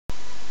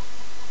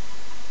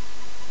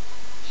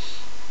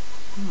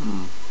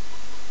Hmm.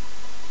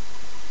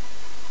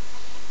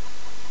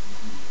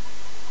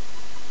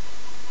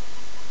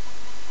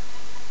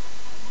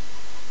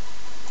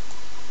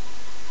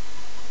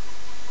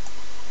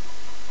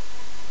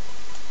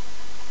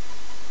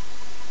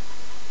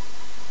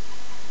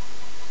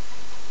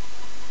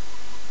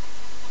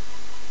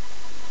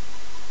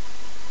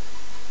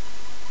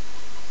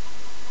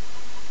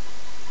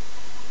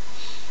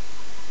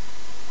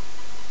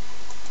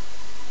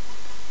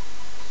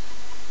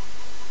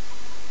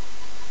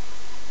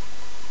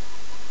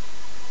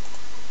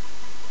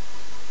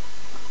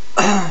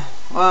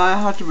 Well,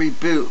 I had to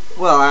reboot.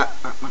 Well,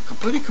 my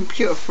bloody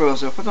computer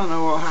froze up. I don't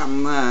know what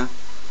happened there.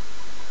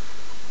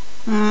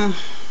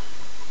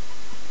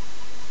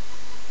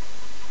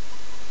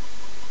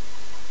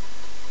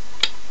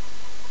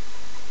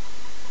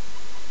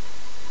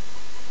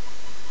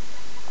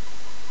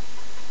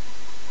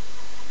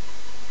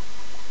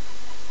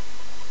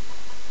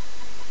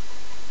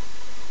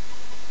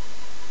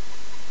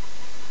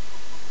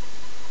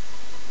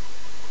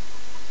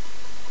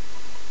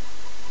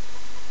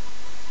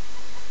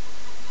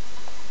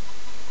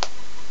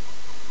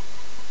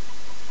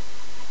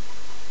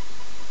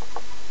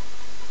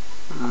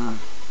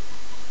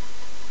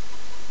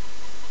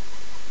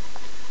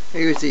 I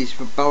use these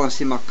for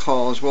balancing my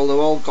cores. Well, they've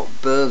all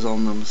got burrs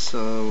on them,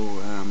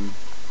 so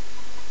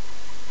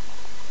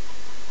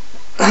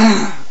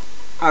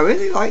I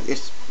really like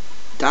this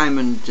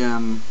diamond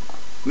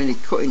mini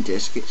cutting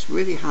disc. It's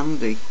really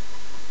handy.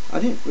 I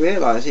didn't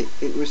realise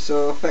it was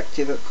so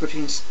effective at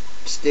cutting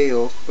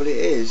steel, but it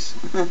is.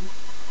 I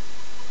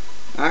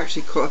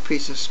actually cut a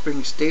piece of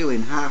spring steel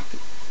in half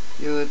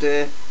the other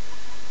day,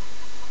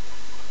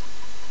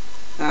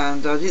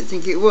 and I didn't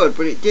think it would,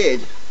 but it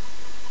did.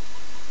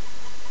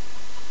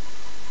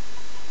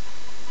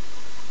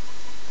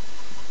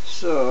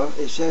 So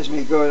it saves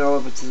me going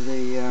over to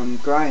the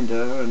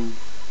grinder and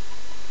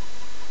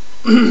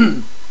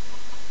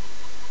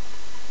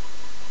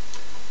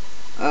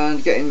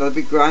and getting the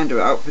big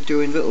grinder out for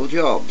doing little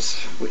jobs,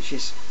 which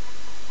is,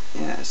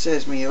 yeah, it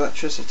saves me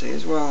electricity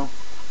as well.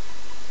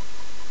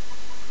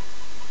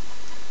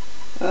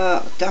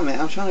 Damn it,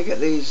 I'm trying to get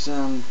these,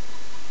 I'll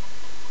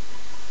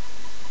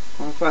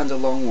find the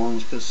long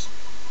ones, because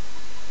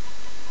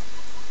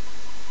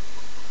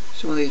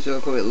some of these are a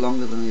little bit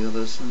longer than the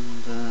others,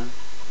 and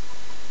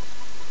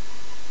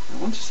I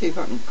want to see if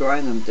I can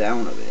grind them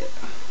down a bit.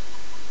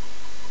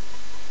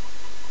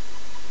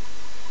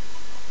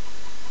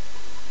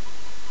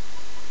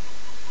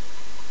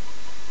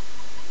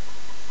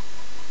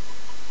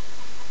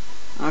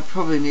 I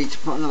probably need to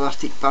put an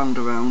elastic band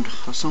around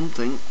or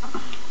something.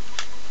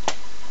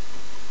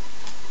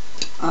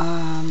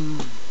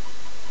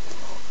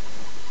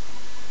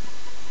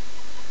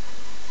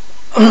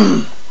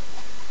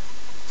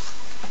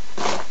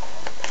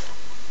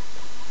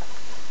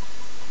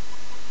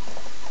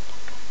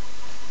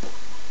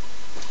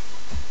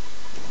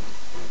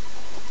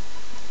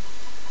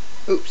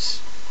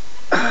 Oops.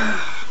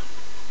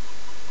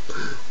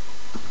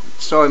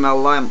 Sorry,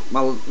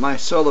 my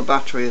solar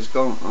battery has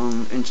gone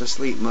on into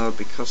sleep mode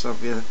because I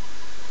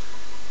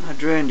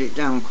drained it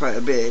down quite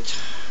a bit.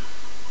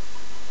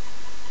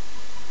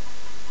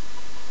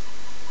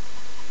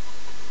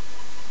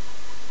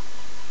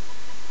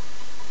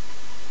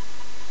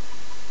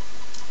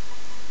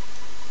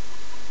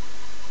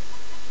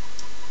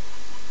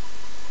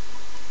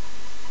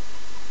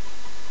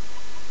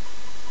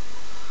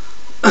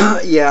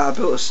 Yeah, I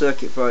built a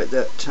circuit for it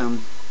that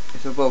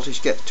if the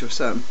voltage gets to a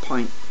certain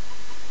point,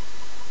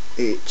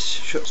 it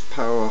shuts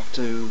power off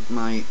to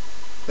my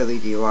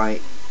LED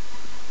light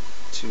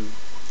to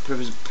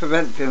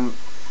prevent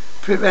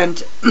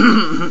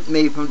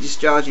me from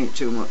discharging it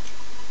too much.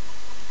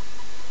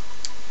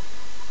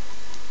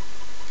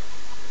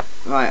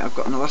 Right, I've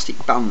got an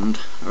elastic band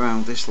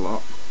around this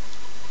lot.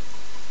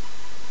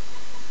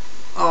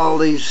 All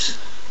these,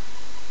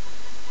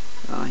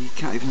 you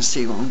can't even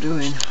see what I'm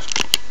doing.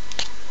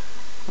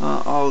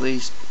 All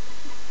these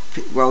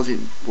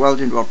welding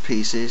rod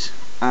pieces.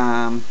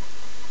 I'm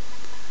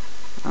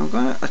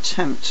going to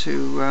attempt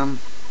to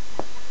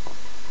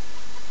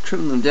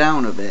trim them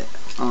down a bit,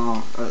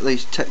 or at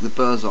least take the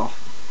burrs off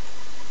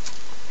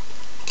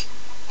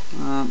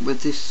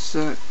with this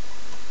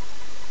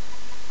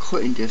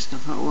cutting disc. I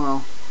thought,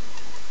 well,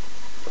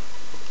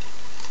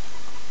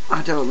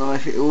 I don't know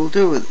if it will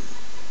do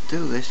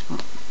this,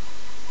 but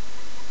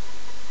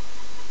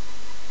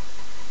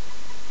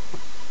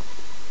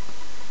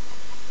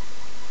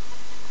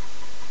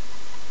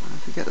I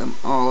have to get them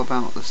all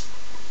about this,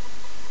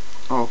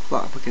 all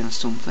flat up against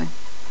something.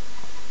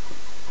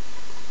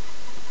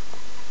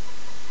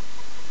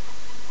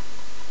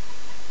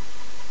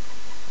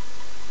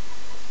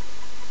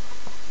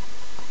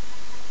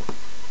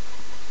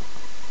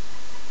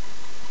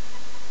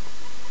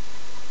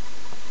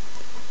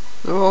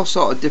 They're all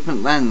sort of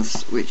different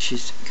lengths, which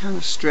is kind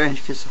of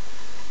strange because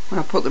when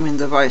I put them in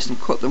the vise and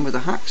cut them with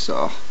a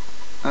hacksaw,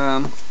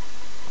 I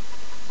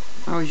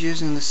was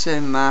using the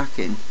same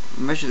marking, I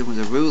measured them with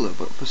a ruler,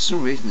 but for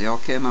some reason they all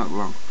came out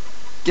wrong,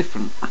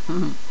 different.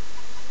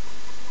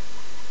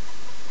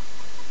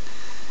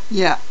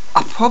 Yeah,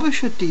 I probably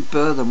should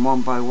deburr them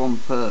one by one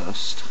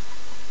first.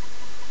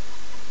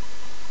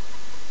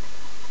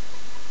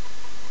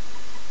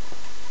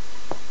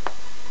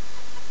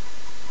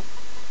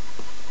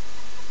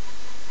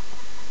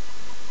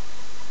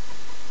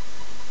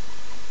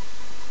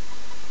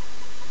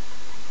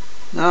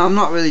 No, I'm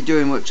not really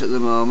doing much at the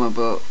moment,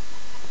 but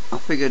I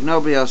figured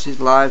nobody else is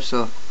live,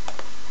 so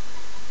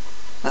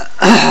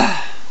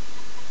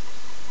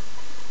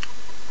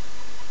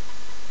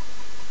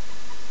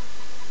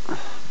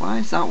why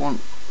is that one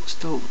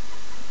still?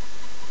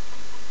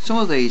 Some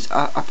of these,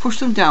 I pushed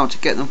them down to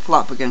get them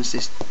flat up against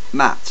this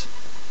mat,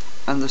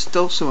 and there's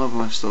still some of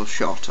them are still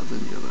shorter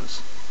than the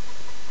others.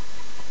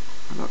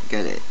 I don't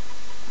get it.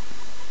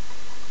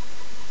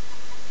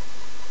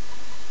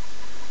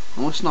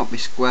 I must not be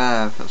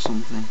square or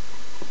something.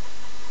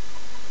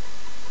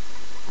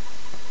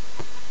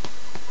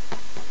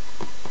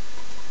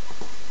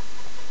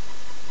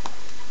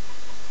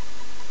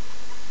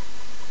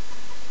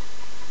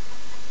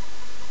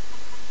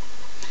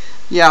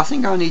 Yeah, I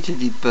think I need to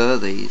deburr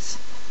these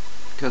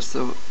because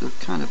they're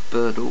kind of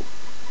burred up.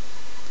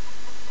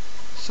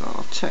 So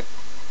I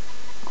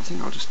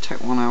think I'll just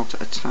take one out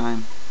at a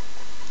time.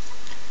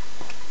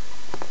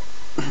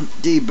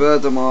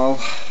 Deburr them all.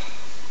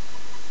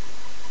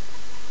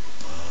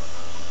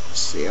 Let's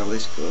see how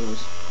this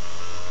goes.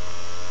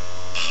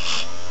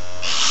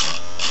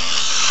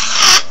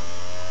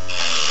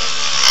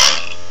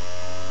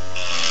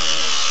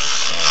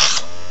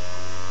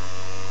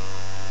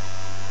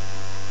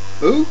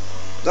 Ooh,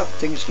 that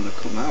thing's going to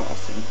come out, I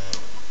think.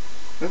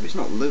 I hope it's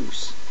not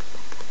loose.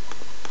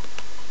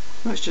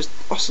 No, it's just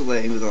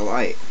oscillating with the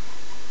light.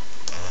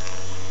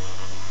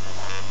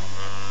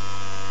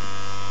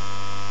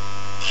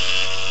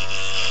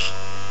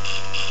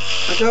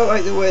 I don't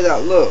like the way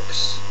that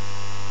looks.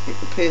 It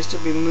appears to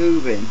be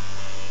moving.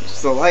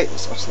 It's the light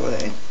that's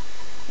oscillating.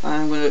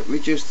 I'm going to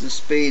reduce the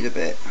speed a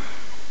bit.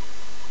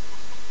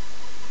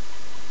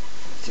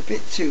 It's a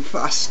bit too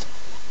fast.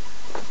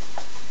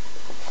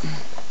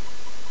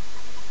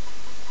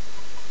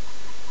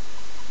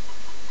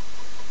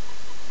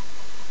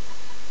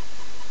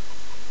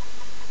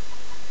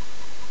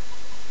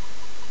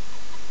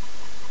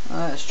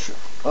 Let's try.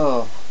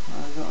 Oh,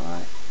 I got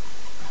right.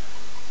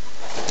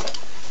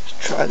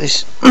 Let's try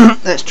this.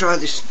 Let's try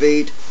this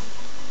speed.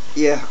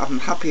 Yeah, I'm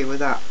happy with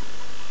that.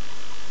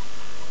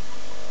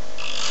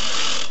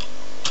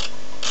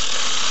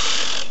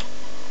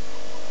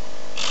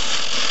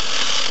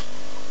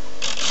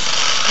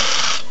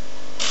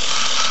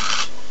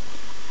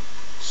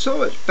 So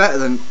much better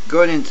than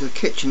going into the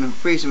kitchen and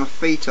freezing my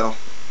feet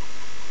off.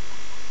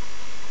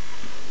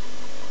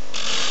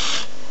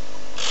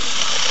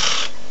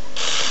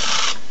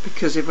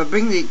 Because if I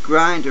bring the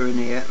grinder in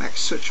here, it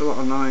makes such a lot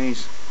of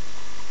noise.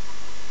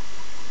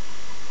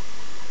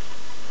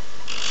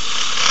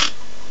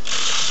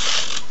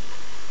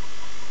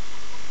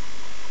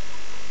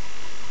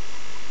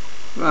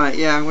 Right,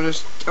 yeah, I'm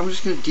just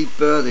going to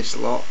deburr this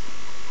lot.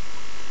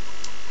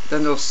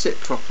 Then they'll sit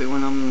properly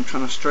when I'm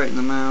trying to straighten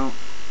them out.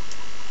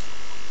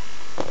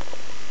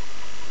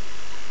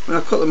 When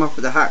I cut them off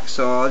with a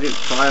hacksaw, I didn't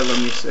file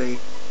them, you see.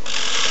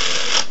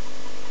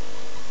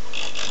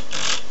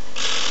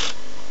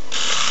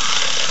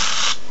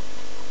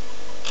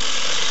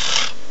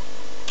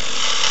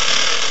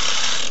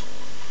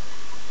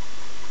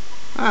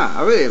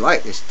 I really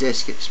like this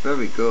disc. It's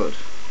very good.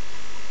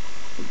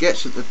 It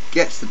gets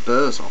the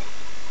burrs off.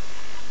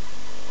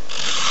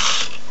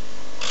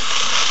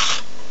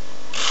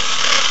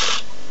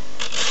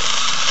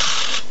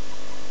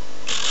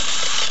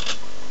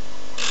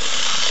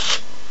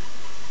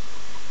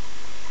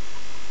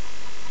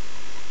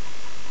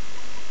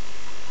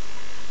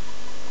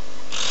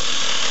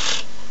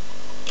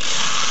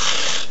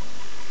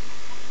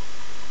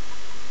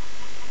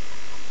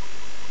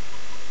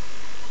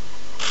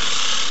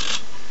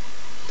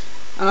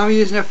 And I'm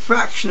using a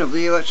fraction of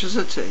the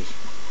electricity.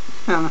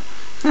 I'll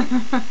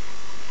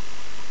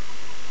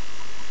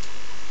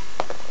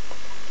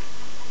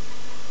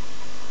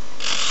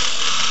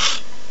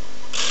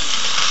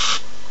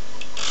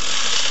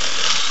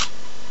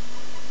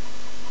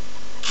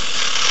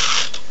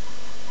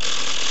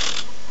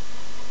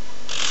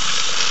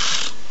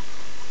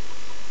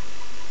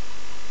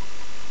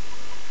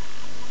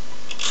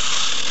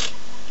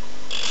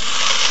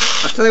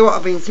tell you what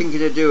I've been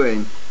thinking of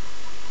doing.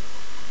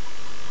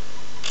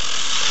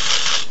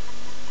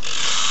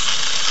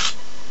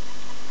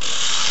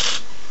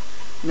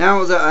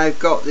 Now that I've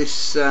got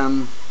this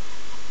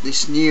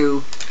this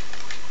new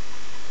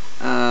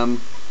I'll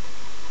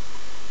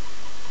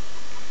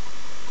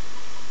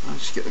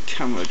just get the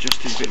camera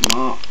adjusted a bit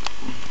more.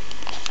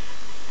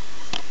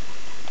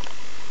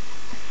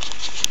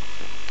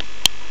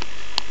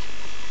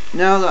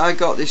 Now that I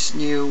got this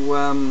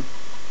new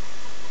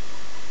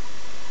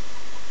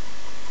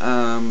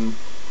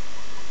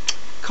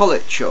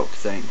collet choke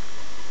thing,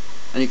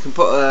 and you can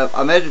put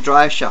I made a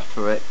drive shaft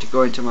for it to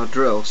go into my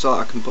drill so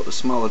I can put the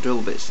smaller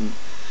drill bits in.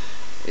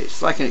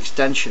 It's like an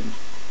extension,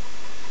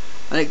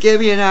 and it gave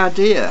me an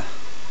idea.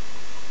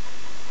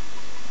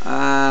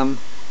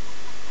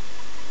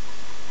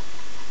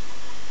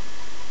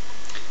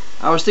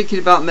 I was thinking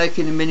about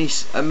making a mini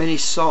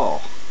saw,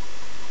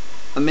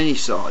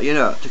 you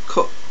know, to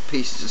cut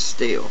pieces of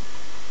steel.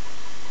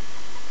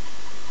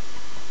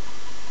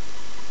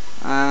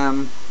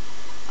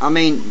 I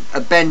mean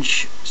a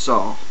bench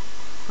saw,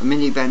 a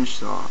mini bench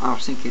saw. I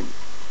was thinking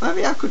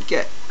maybe I could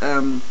get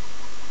a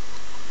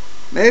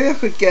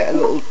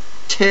little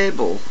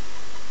table.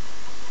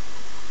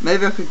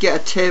 Maybe I could get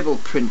a table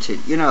printed,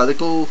 you know, a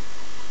little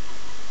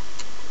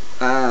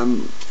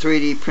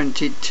 3D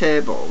printed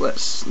table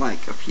that's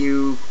like a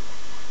few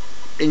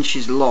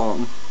inches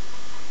long,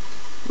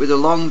 with a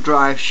long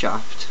drive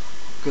shaft,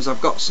 because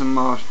I've got some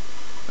more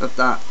of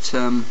that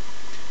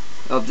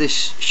of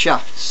this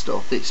shaft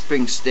stuff. It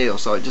springs steel,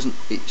 so it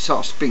sort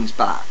of springs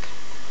back.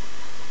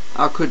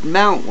 I could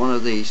mount one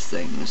of these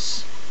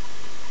things.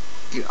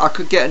 I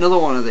could get another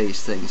one of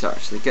these things,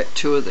 actually get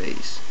two of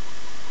these.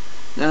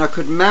 Then I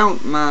could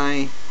mount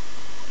my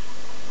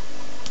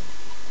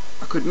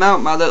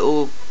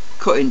little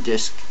cutting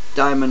disc,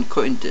 diamond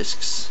cutting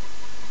discs,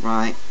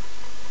 right,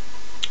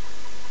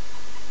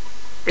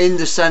 in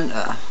the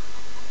centre.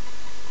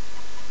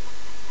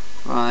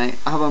 Right,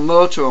 I have a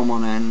motor on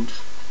one end,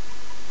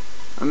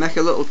 and make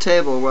a little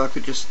table where I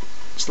could just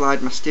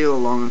slide my steel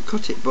along and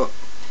cut it. But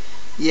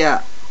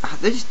yeah,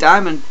 these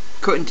diamond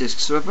cutting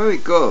discs are very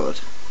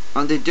good,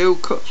 and they do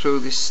cut through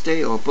this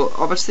steel, but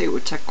obviously it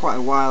would take quite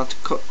a while to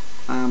cut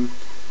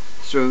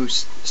through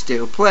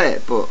steel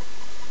plate. But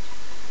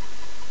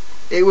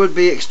it would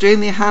be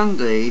extremely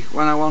handy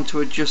when I want to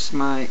adjust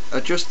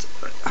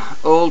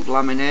old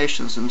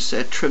laminations and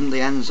say trim the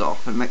ends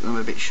off and make them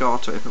a bit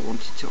shorter if I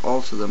wanted to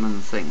alter them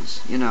and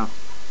things, you know.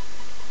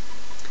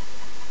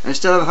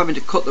 Instead of having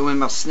to cut them with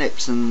my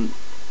snips and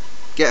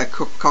get a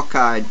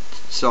cockeyed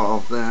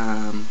sort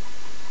of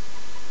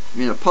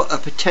you know, put a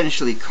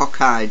potentially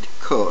cockeyed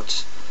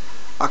cut,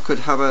 I could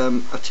have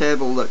a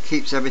table that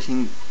keeps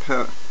everything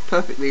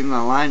perfectly in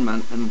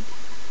alignment, and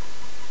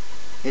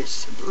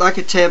it's like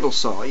a table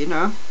saw, you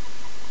know,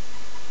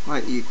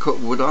 like you cut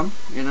wood on,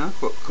 you know,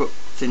 but cut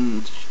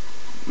thin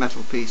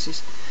metal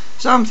pieces.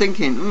 So I'm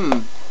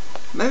thinking,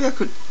 maybe I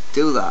could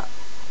do that,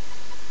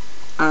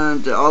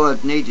 and all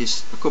I'd need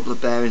is a couple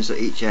of bearings at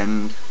each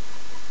end,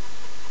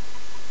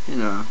 you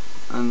know,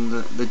 and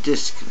the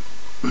disc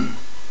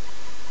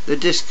the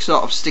disc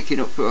sort of sticking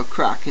up through a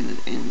crack in the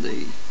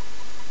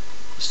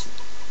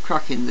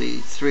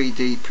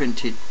 3D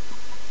printed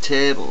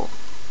table.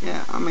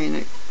 Yeah, I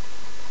mean,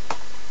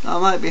 that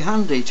might be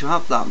handy to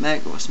have that.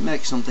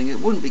 Make something.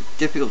 It wouldn't be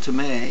difficult to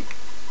make.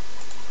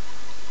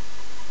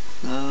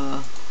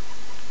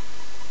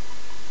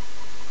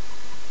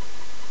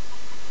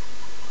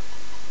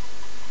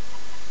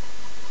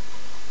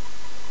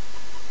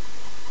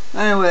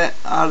 Anyway,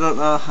 I don't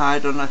know. I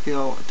don't know if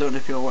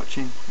you're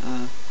watching.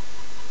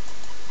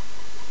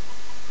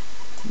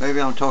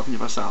 Maybe I'm talking to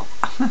myself.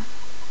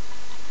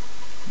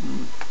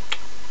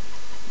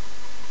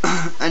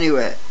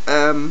 Anyway,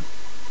 I'll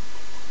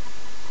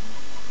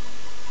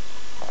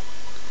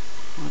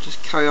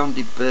just carry on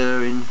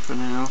deburring for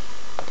now.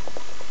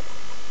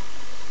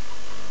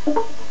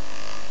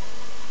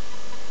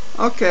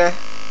 Okay,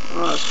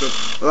 well, that's good.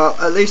 Well,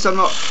 at least I'm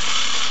not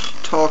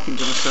talking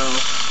to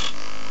myself.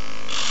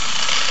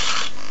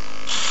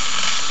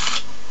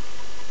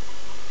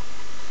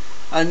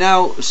 And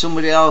now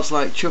somebody else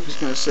like Chuff is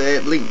going to say,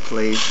 link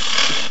please.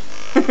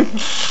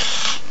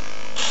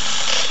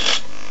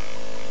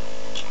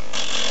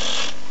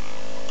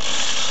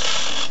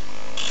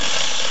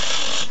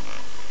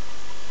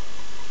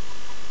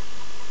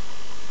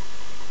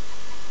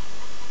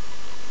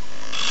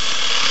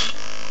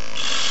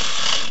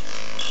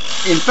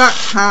 In fact,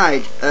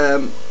 Hyde,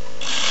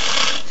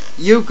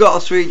 you've got a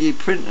 3D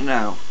printer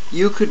now.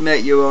 You could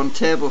make your own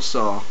table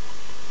saw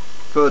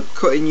for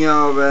cutting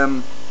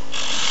your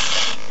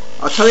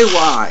I'll tell you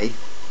why.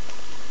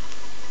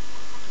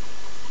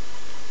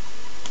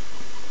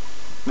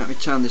 Let me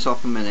turn this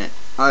off a minute.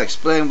 I'll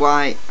explain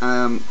why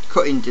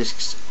cutting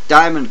discs,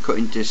 diamond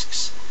cutting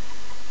discs,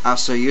 are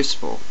so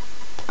useful.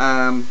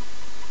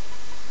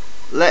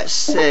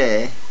 Let's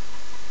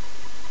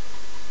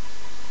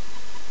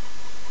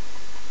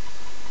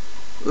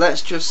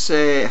just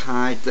say,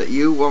 Hyde, that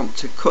you want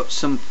to cut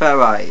some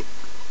ferrite,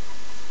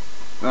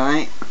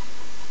 right?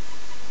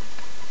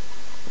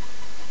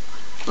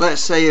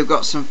 Let's say you've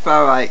got some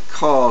ferrite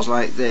cores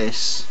like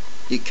this.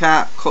 You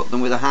can't cut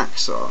them with a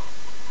hacksaw,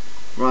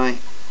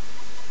 right?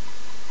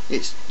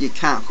 You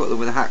can't cut them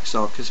with a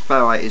hacksaw because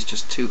ferrite is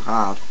just too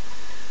hard.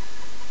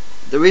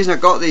 The reason I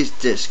got these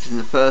discs in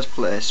the first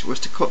place was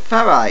to cut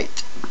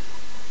ferrite.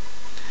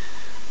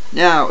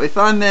 Now, if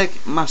I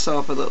make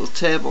myself a little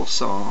table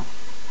saw,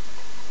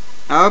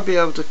 I'll be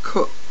able to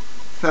cut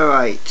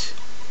ferrite.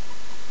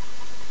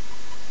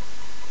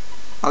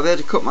 I'll be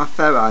able to cut my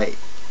ferrite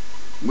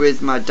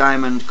with my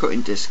diamond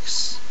cutting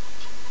discs,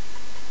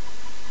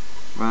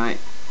 right?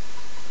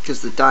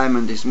 Because the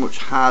diamond is much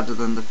harder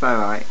than the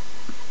ferrite.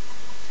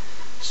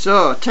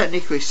 So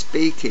technically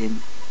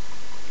speaking,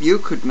 you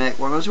could make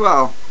one as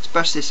well,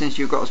 especially since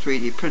you've got a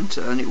 3D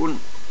printer, and it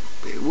wouldn't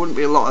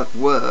be a lot of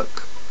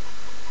work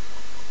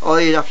all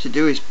you'd have to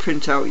do is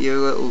print out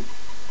your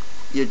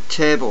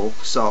table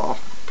saw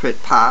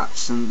print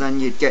parts, and then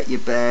you'd get your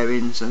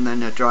bearings and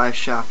then a drive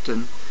shaft,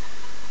 and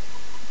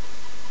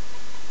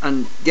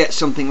get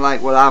something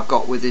like what I've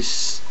got with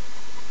this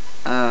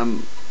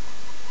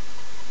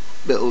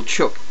little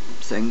chuck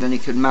thing. Then you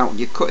could mount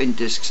your cutting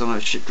discs on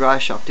a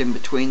drive shaft in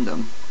between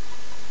them.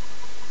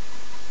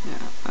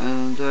 Yeah,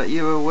 and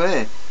you're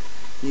away.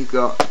 You've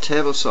got a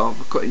table saw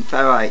for cutting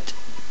ferrite.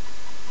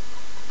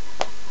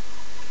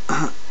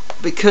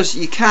 Because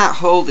you can't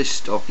hold this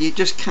stuff, you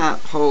just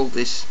can't hold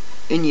this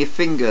in your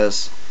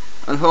fingers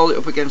and hold it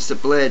up against the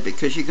blade,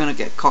 because you're going to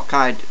get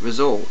cockeyed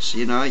results.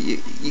 You know, you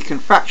can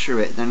fracture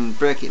it, then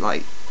break it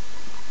like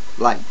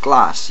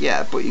glass,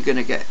 yeah, but you're going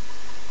to get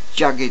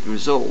jagged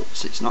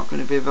results. It's not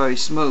going to be very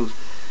smooth.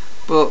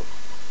 But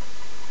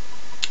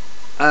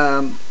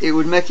it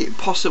would make it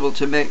possible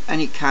to make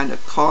any kind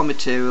of core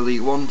material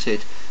you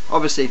wanted.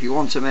 Obviously, if you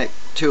want to make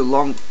two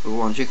long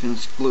ones, you can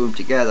glue them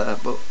together,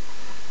 but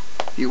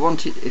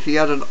if you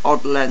had an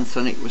odd length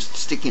and it was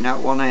sticking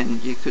out one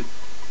end, you could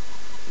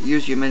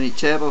use your mini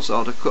table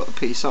saw to cut a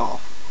piece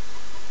off.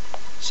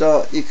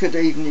 So you could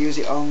even use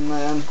it on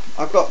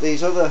I've got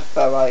these other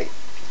ferrite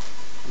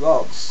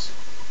rods,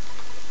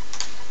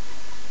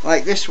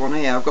 like this one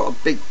here. I've got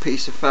a big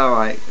piece of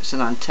ferrite. It's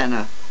an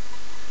antenna,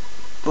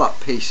 flat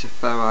piece of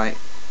ferrite.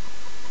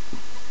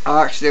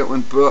 I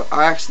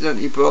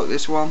accidentally broke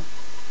this one.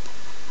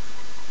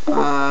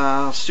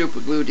 Super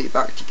glued it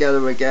back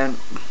together again.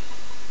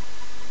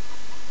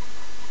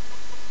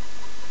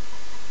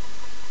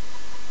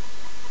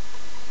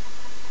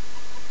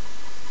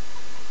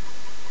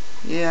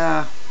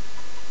 Yeah,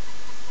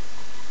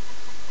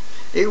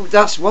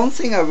 that's one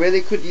thing I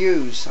really could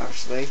use,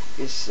 actually,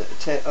 is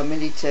a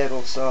mini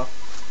table saw,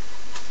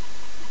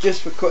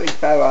 just for cutting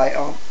ferrite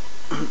on.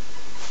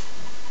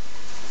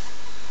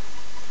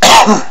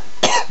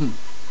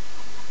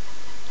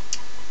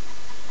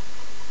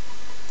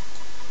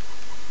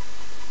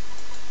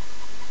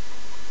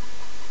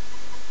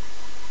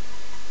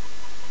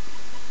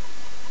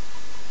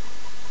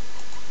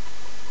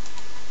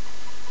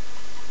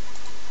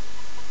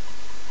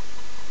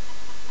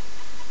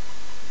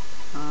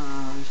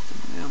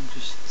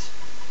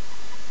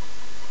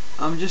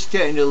 I'm just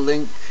getting a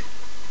link.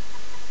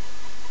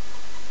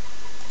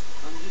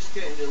 I'm just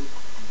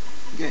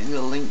getting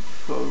a link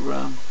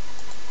for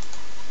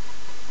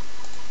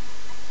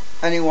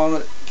anyone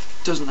that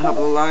doesn't have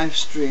a live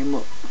stream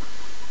up.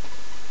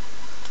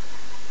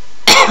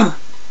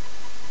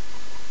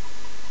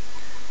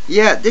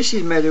 Yeah, this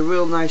has made a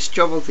real nice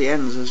job of the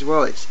ends as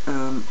well. It's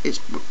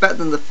better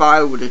than the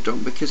file would have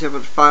done, because if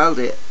I'd filed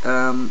it,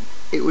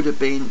 it would have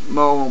been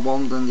more on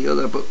one than the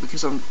other. But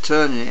because I'm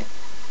turning it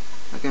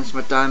against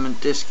my diamond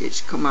disc,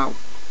 it's come out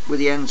with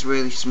the ends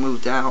really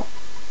smoothed out.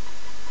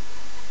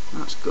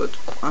 That's good.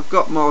 I've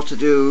got more to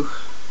do.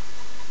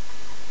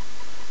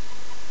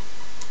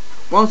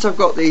 Once I've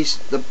got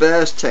the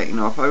burrs taken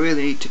off, I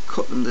really need to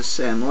cut them the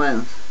same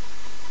length.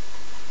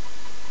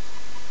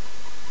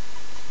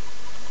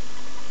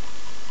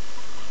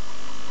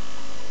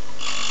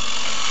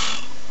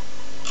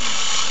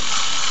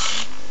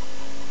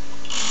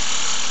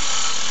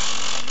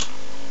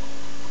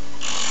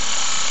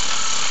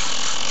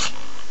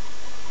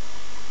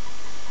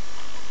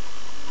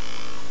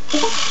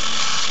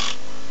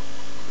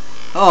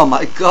 Oh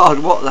my god,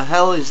 what the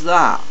hell is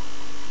that?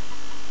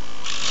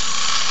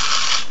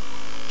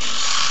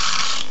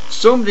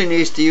 Somebody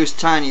needs to use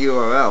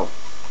tinyURL.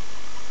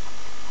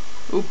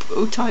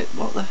 Who typed,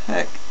 what the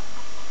heck?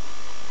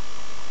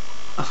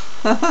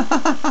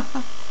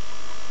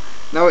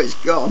 Now it's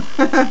gone.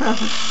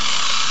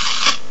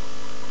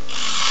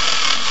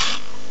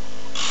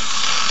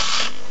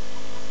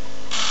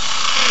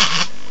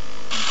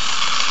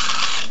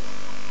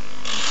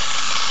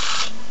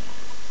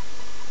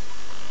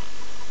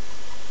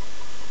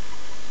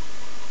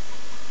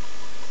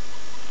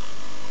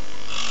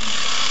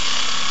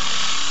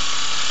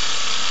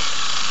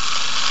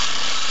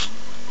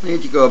 I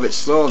need to go a bit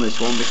slow on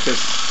this one, because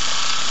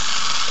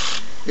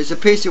it's a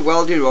piece of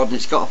welding rod and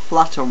it's got a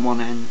flat on one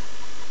end.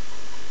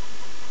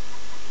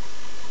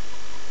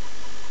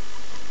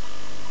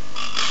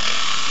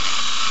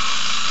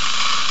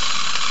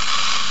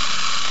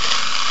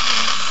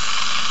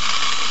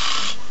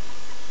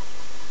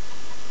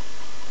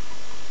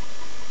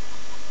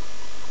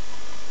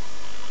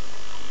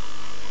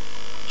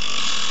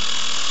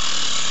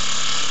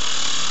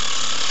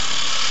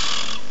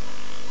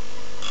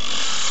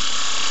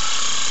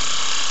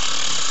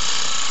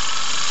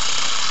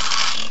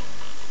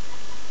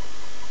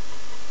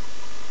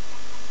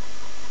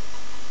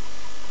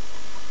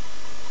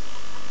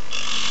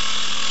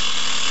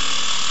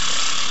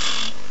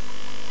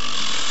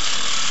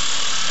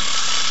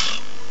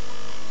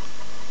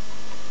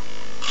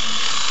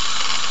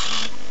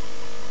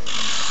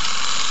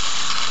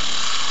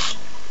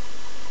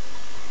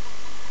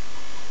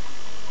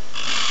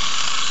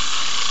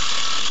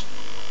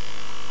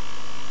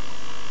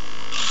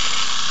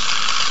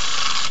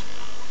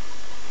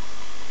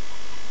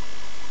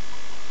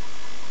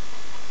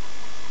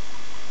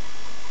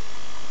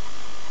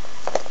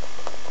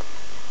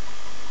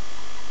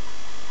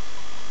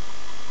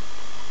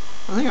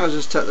 I think I'll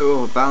just take the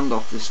rubber band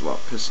off this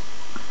lot, because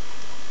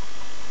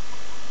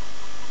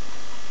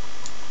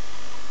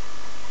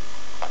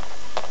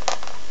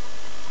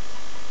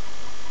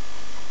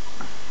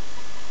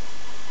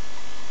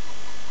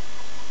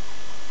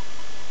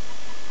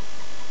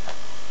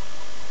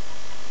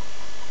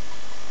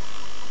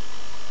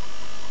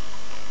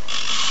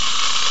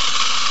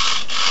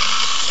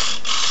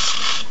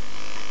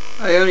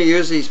I only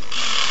use these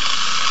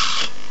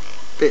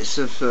bits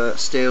of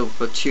steel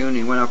for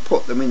tuning. When I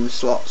put them in the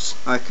slots,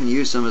 I can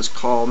use them as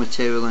core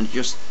material and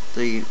adjust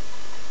the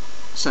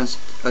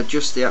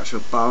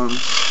actual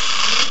balance.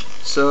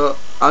 So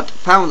I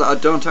found that I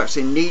don't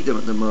actually need them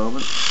at the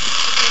moment.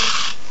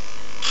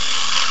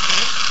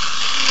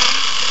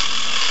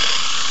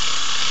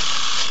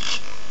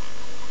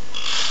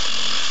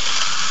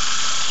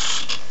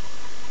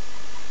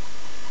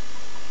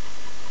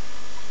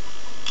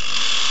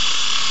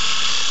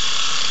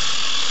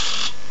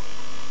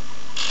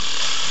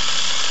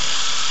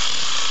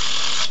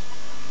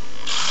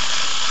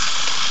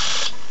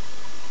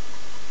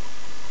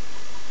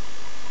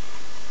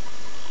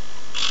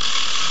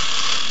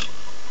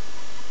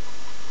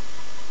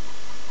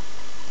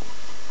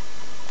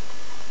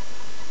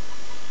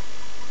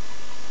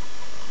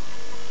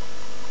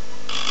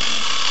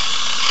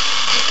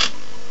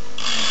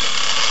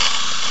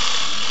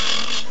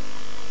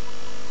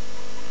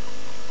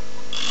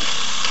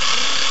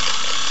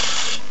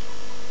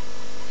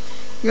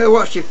 You gotta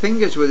watch your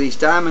fingers with these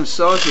diamond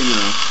saws, you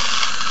know,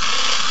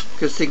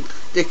 because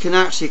they can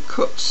actually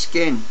cut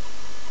skin.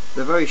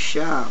 They're very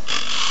sharp.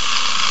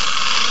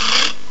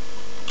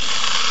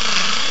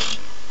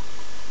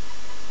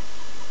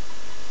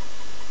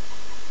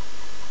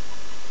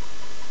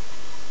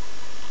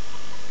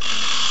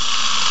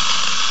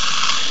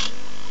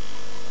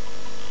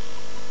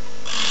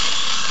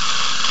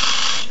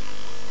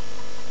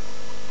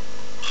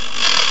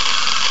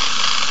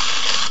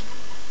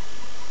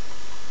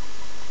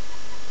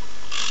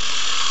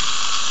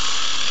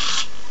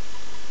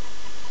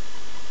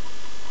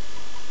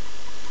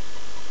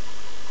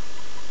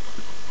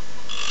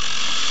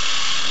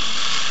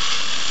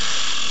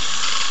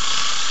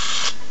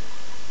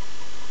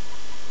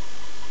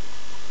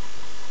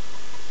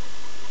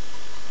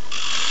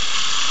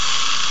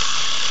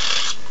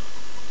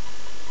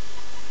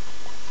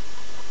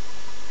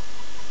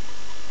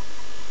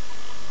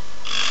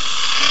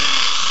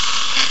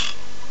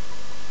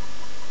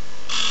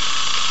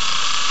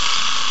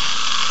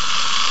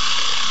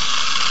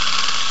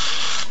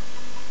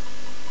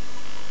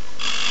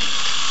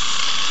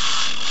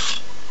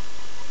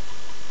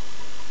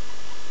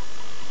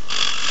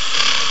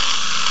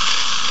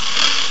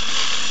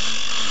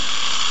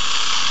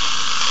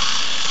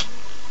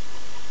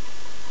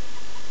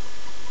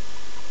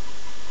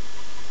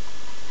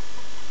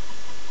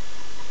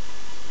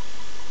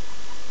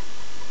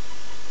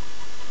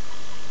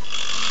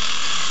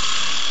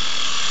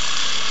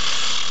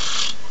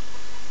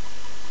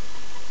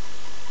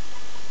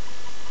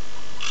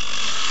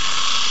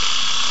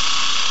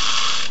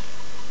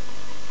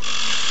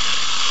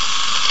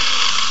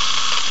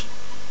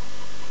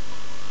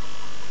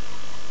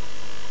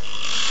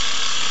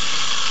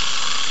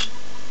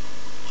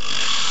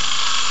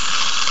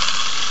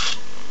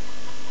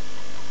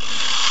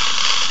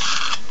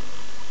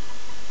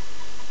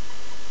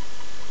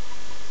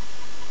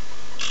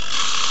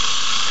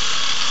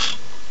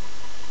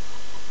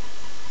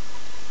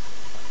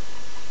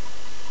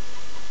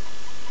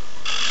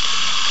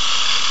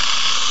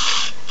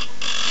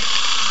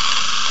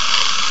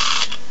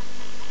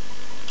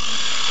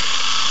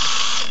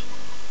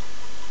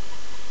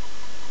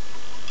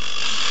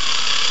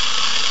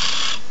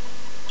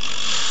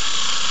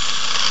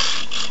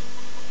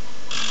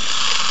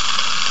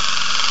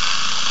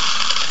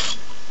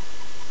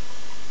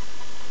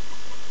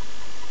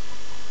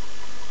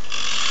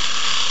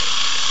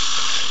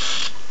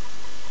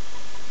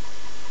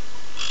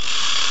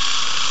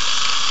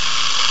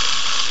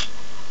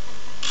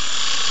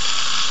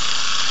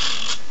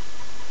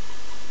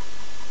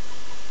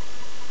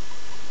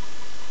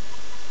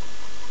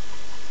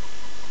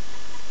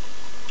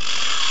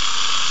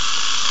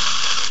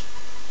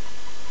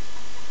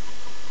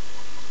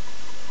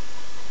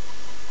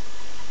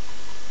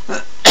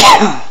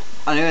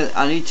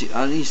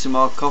 I need some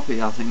more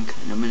coffee, I think,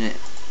 in a minute.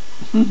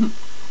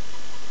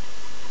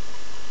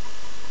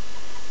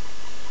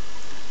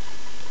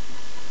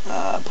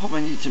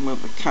 Probably need to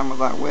move the camera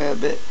that way a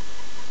bit.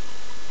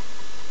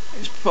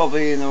 It's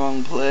probably in the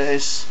wrong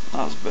place.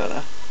 That's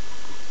better.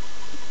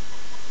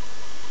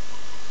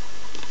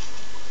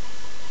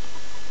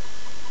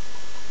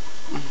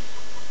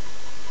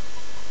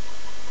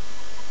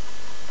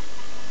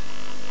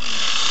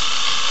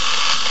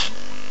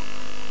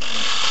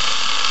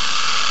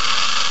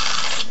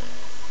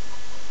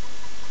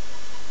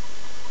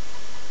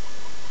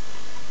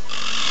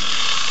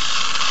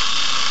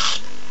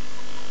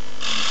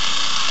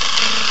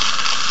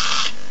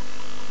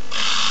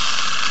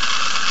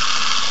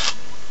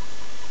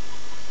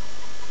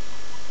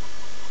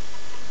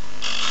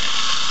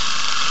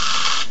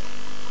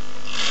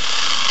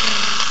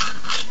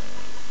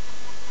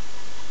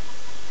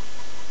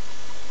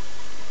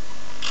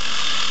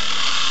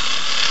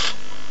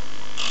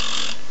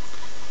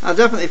 I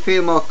definitely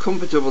feel more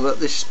comfortable at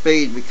this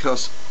speed,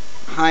 because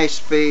high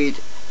speed,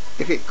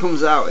 if it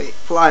comes out, it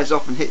flies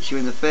off and hits you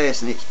in the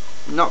face, and it's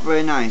not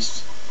very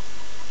nice.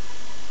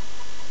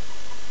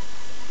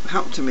 It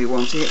happened to me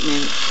once. It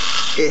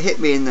hit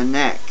me in the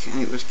neck,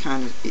 and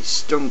it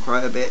stung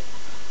quite a bit.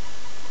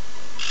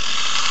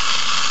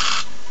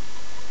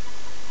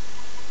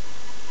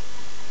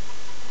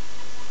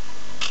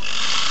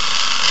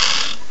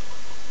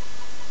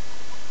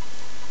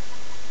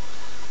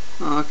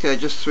 Okay,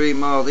 just 3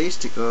 more of these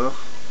to go.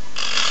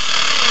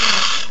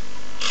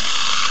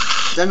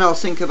 Then I'll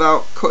think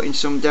about cutting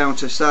some down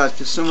to size,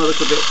 because some are a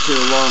little bit too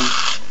long.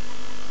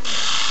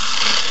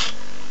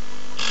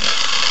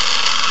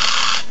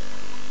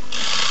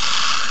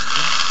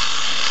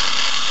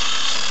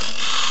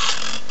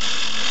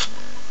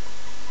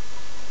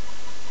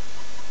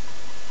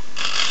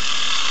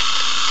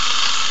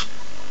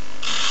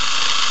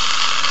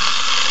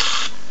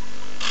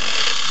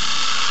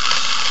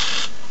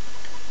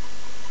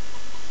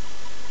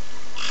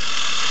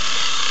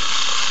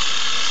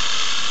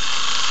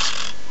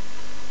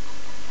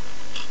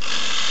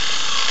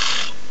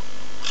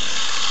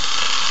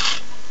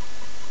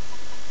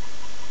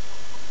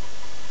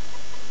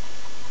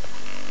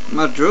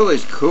 My drill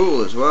is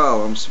cool as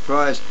well. I'm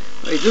surprised.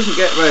 It doesn't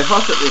get very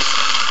hot at this.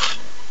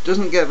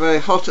 Doesn't get very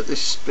hot at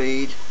this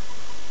speed.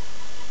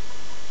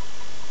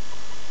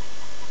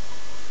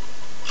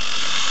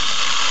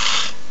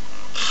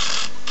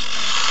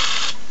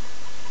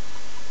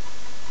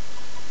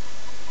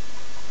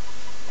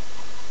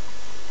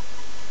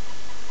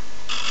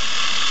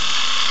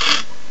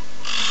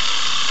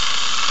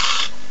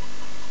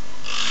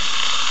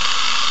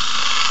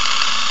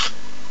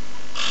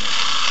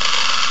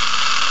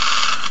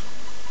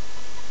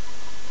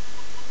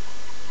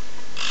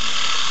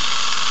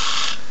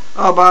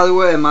 Oh, by the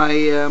way, my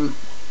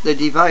the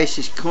device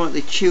is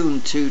currently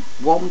tuned to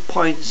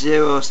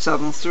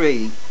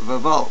 1.073 of a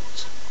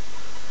volt.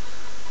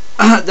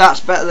 That's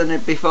better than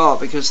it before,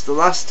 because the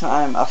last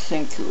time I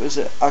think it was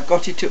I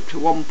got it up to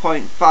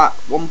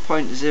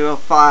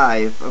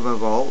 1.05 of a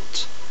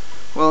volt.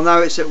 Well, now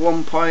it's at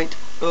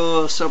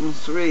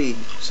 1.073,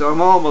 so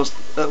I'm almost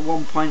at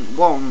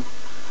 1.1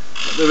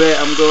 at the rate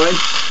I'm going.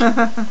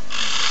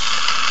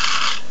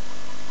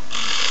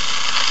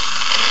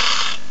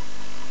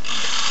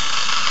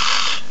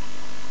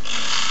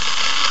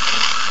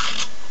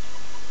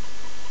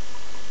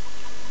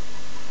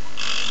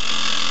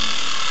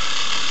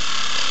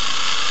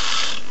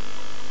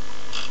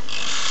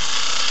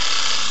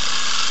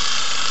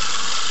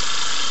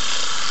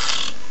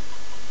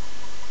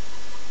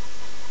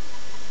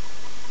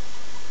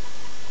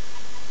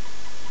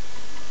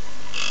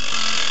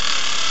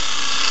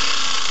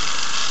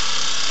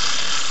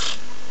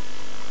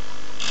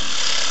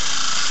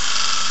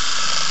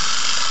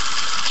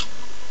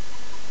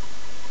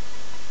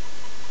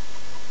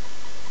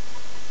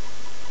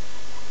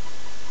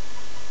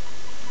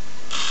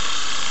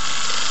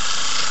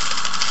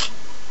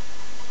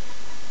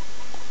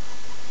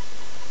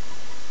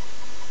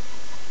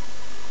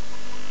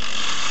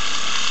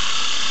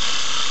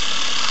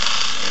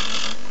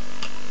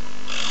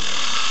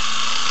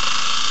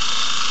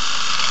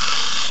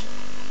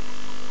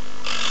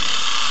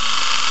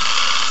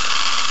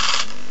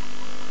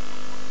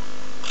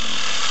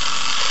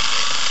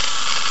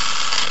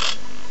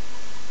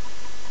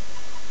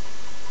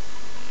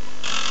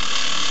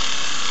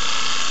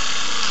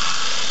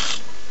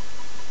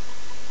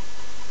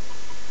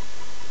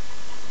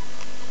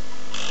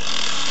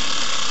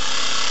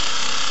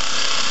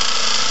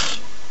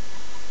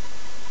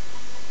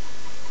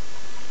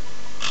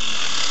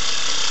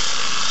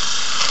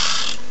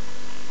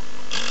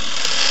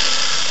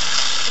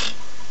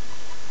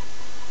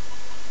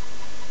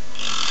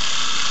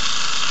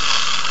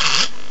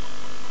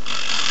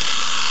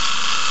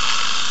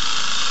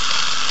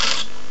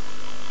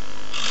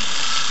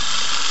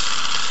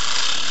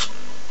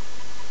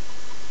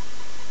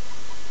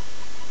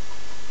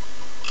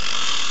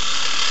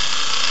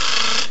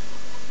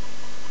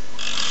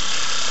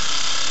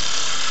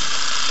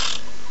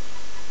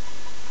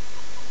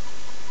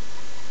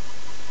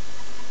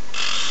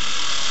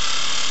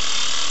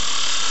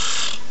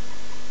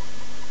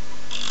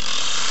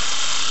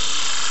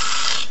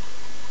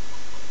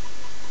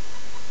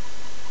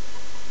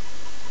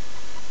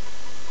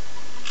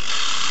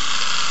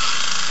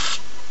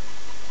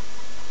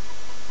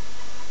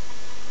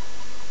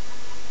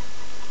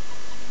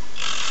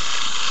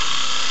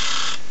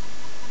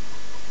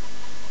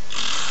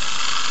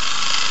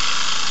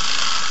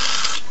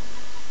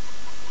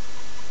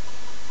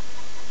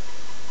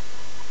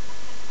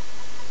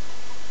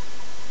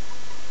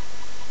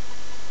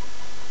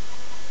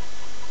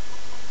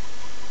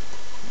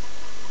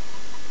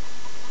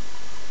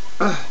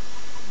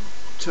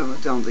 Turn the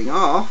damn thing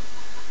off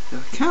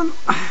if I can.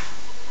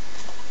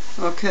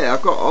 Okay,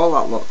 I've got all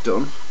that lot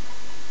done.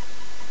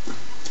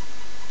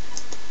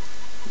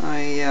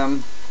 I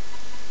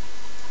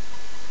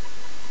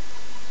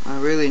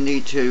really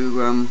need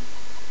to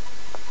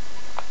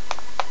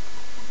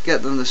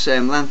get them the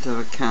same length if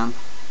I can.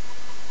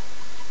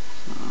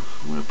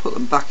 going to put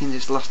them back in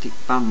this elastic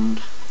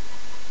band.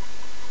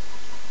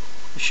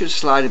 It should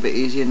slide a bit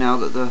easier now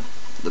that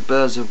the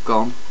burrs have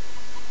gone.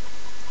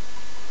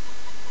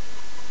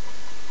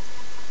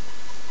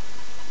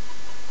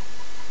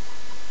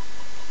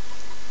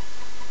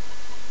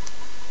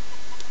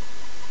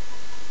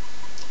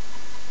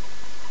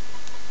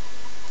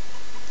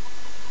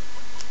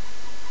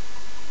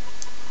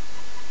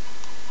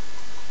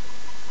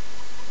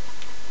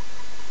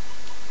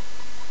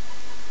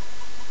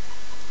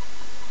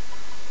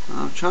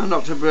 I'm trying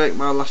not to break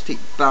my elastic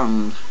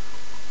band.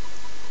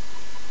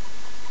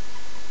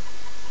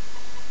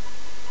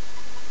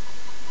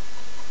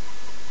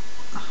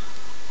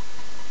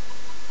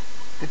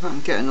 If I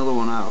can get another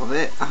one out of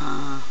it.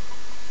 I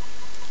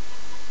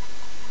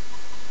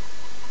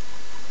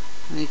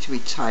need to be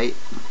tight.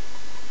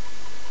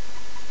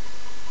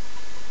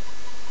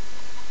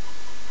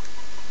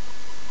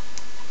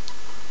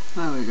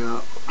 There we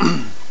go.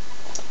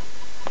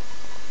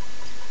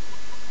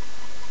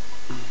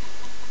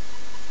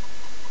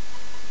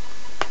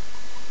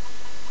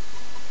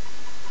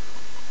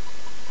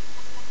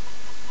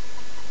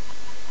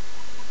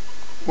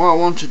 What I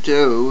want to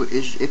do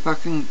is, if I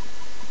can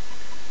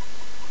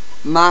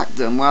mark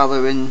them while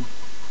they're in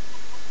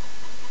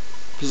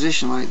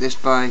position like this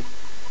by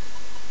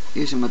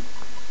using my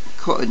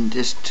cutting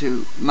disc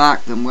to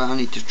mark them where I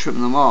need to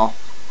trim them off.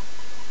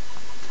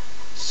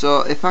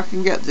 So if I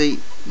can get the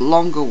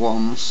longer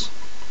ones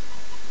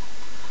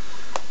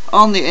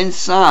on the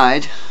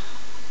inside,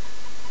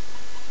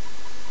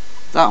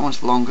 that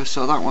one's longer,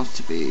 so that wants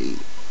to be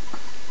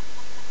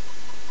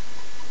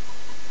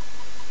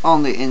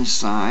on the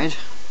inside.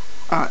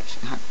 It's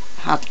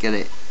hard to get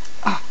it.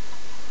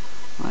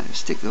 Right,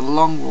 stick the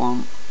long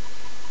one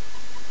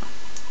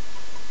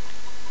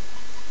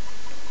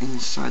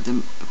inside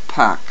the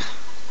pack.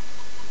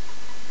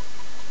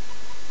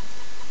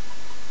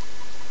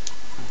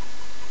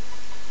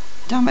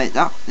 Damn it,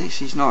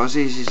 this is not as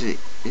easy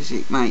as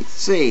it might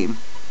seem.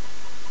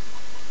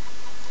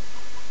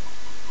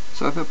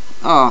 So if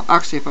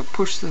actually if I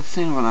push the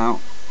thin one out,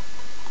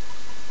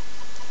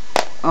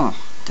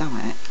 damn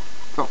it,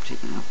 dropped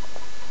it now.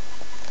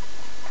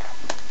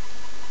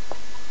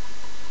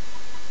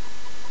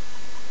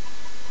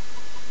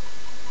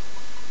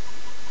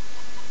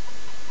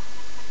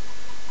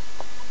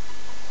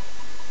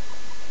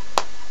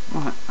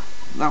 Right,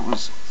 that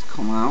one's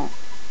come out.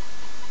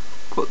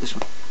 Put this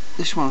one.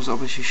 This one's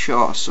obviously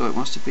short, so it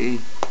wants to be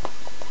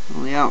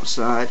on the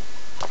outside.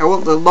 I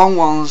want the long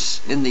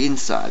ones in the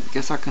inside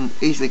because I can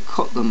easily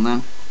cut them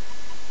then.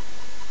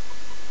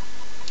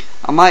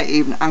 I might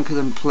even anchor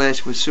them in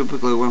place with super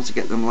glue once I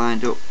get them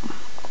lined up.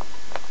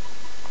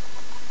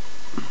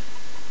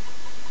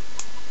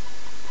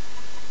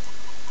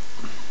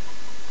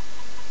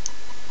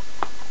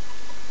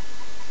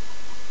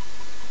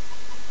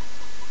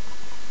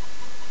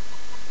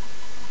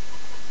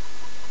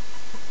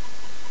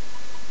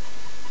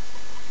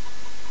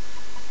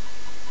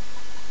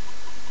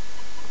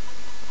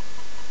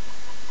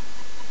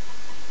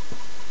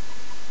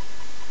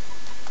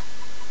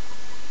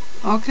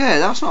 Okay,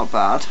 that's not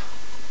bad.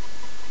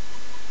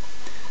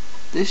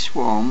 This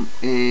one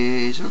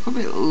is a little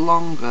bit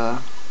longer,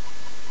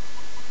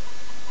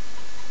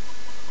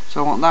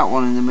 so I want that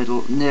one in the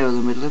middle, nearer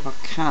the middle if I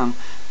can.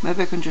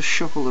 Maybe I can just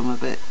shuffle them a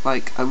bit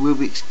like a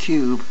Rubik's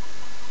Cube.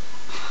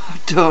 I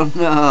don't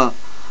know.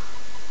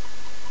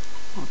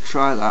 I'll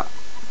try that.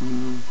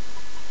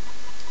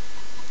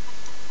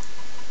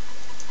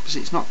 Because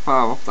it's not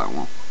far off that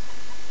one.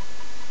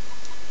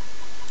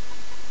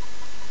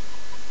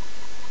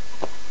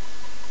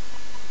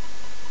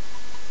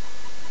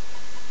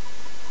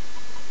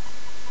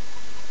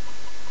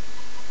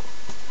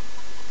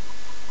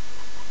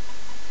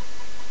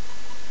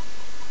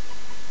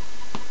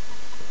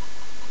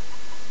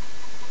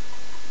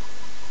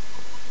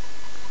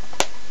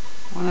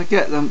 When I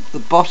get the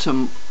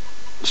bottom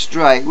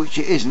straight, which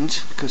it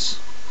isn't, because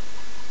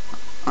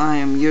I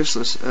am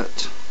useless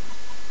at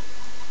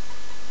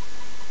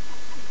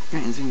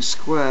getting things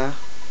square.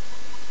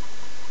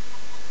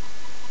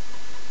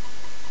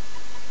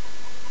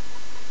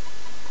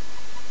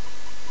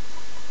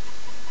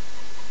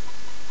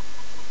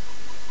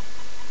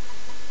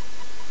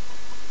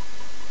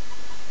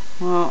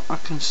 Well, I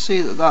can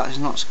see that is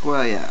not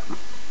square yet.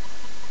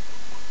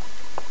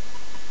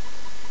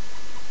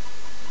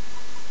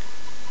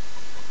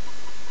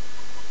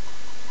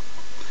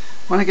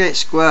 When I get it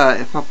square,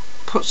 if I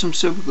put some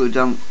super glue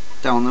down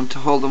them to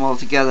hold them all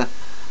together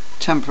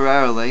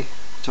temporarily,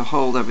 to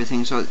hold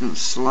everything so it doesn't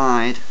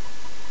slide.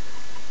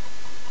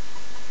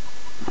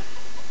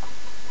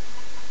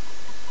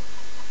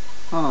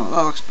 Oh,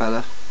 that looks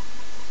better.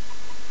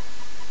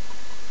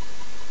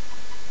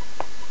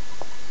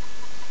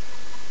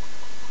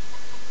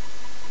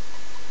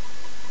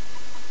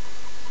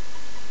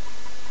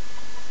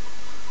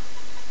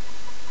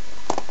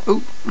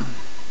 Oop.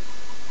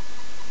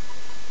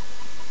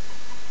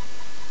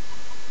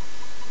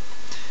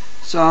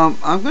 So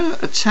I'm going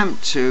to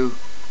attempt to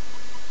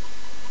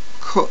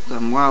cut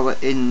them while they're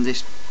in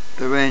this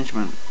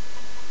arrangement.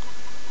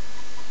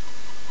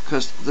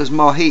 because there's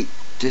more heat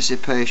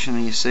dissipation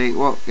and you see it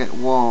won't get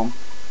warm.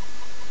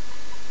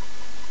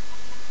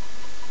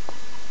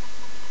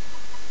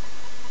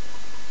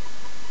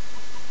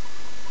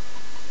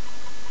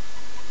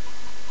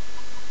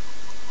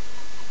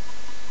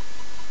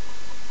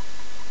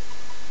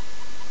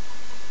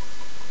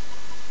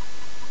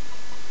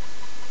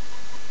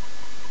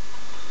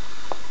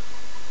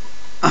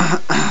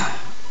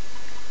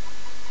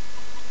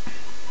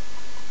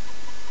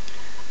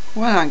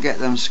 Why don't I get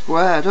them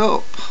squared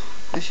up?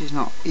 This is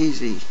not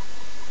easy.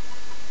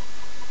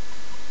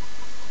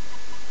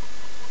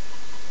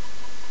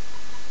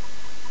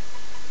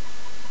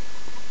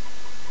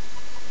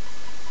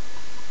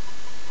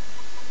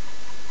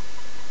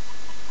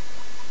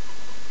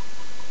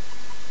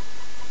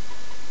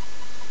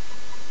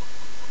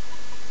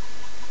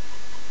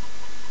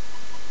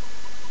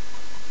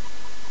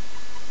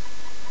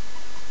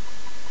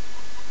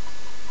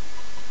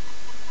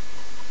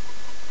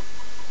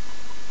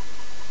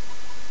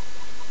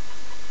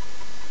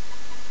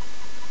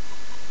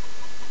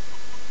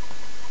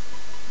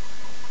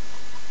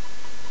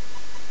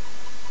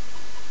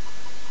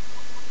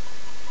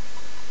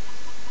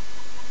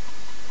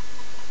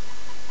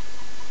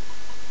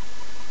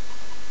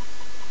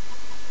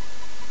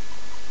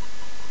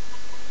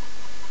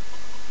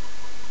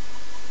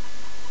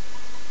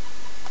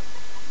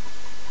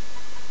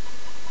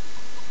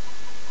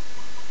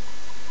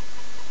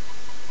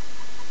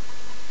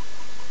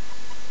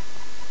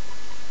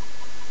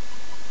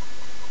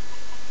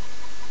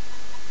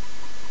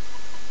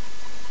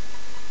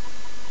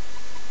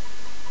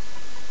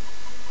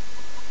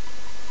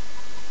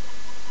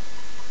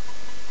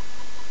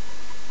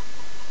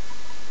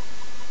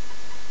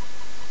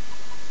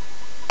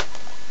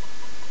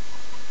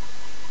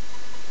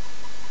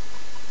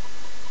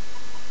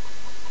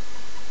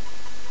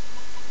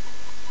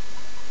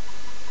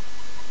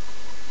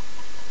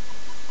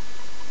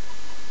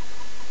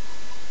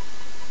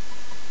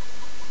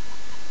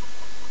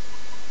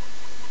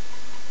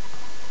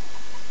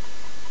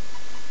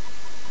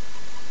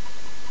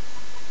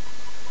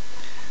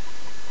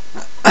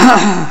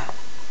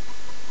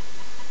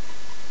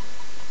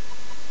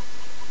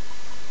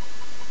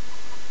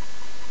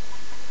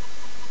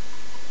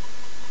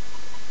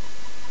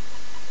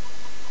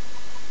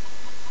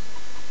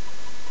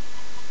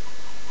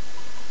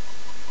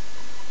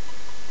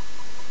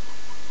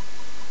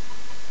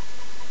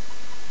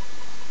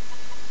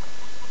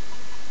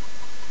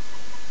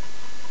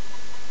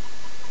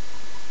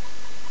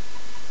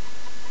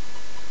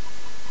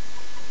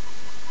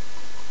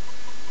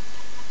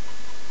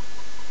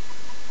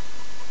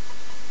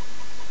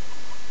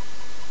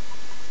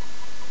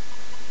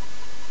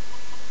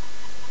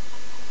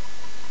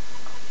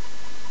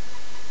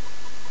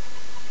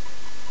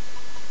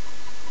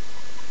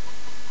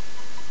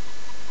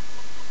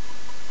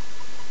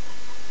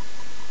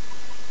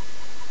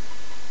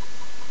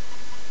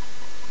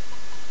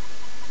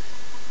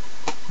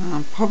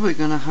 I'm probably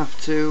going to have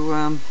to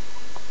I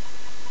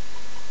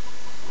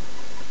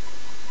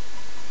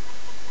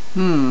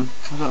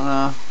don't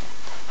know,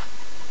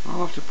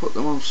 I'll have to put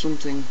them on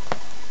something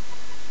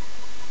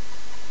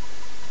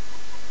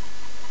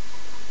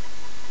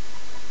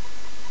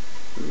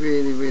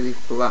really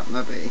flat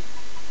maybe.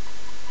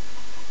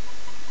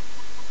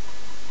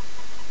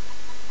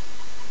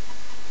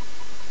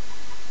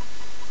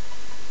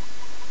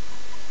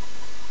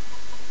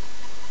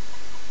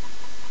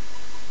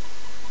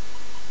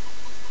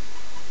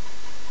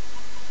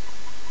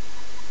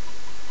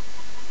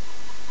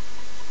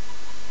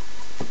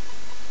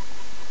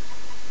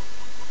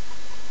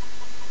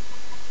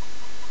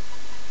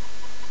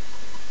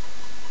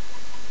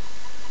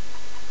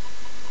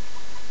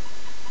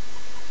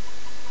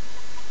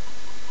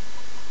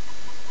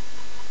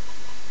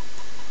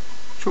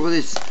 Trouble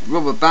with this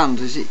rubber band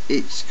is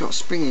it's got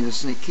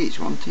springiness and it keeps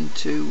wanting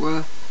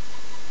to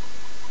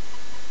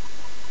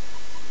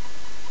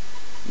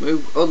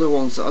move other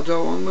ones that I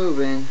don't want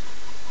moving.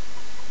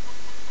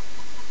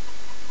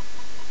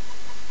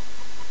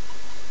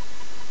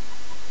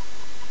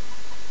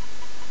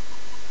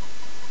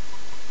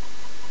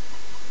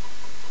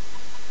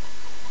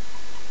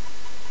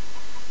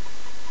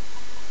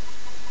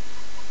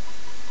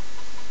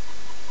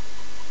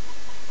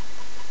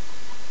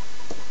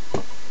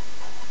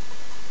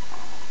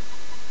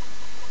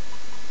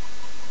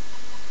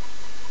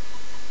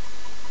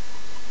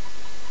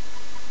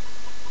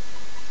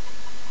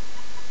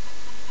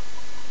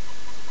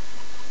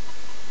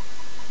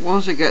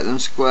 Once I get them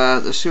square,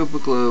 the super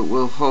glue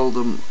will hold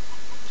them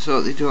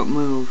so that they don't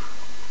move.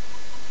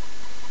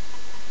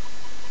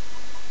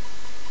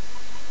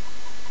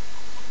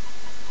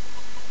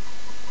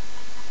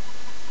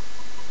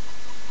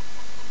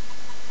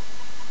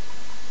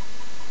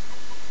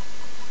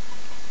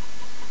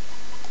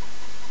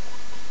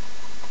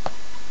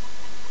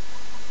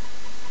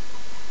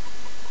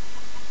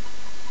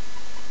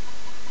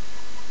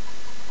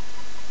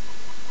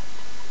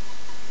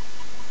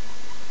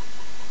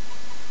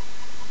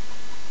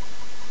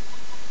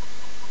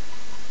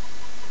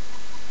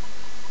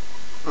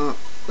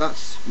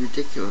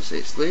 ridiculous.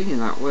 It's leaning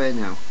that way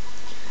now.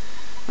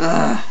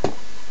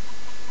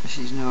 This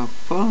is no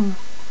fun.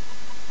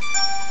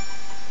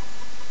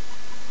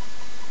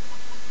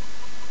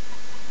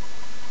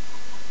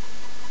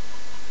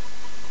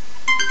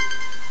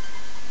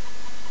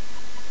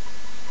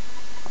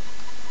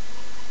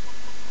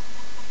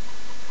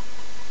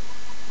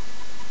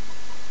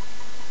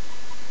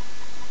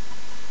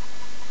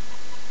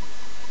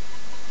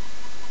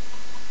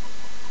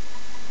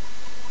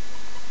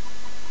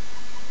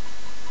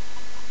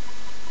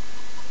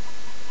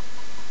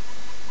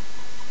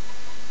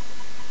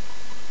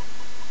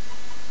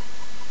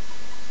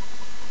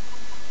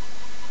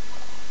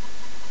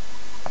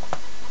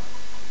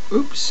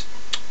 Oops.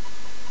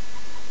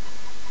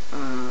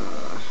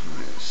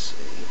 Let's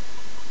see.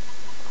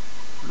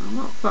 I'm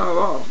not far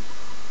off.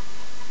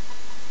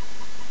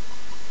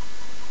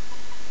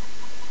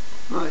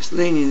 Oh, it's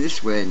leaning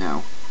this way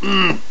now.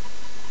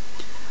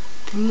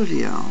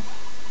 Bloody hell.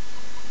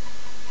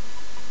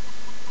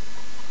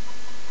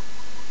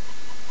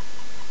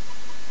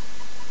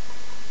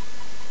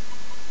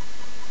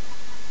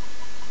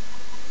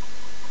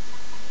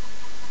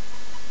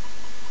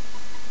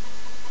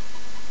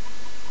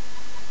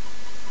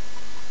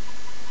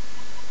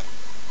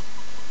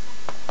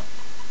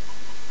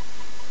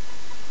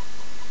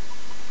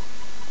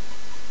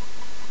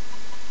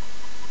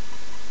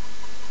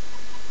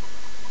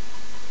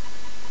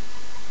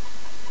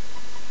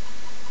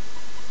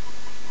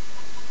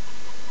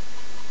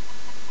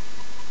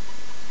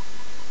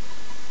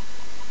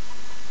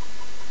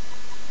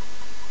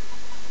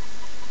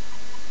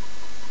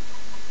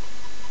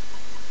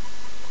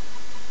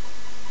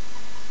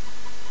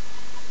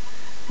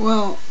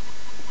 Well,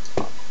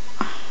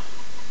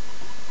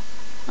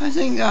 I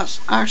think that's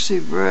actually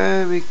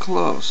very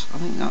close. I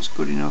think that's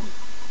good enough.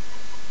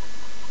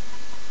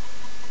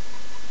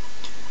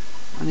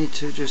 I need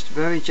to just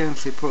very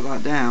gently put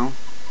that down.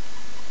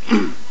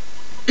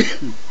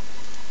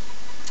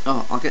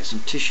 Oh, I'll get some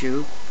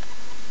tissue.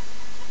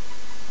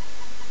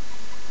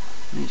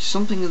 I need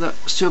something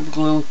that super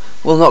glue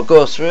will not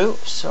go through,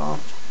 so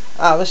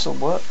this will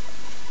work.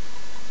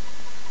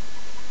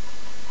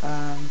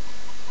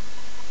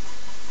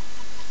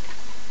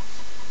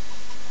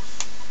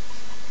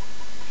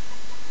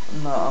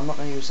 No, I'm not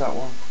going to use that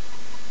one.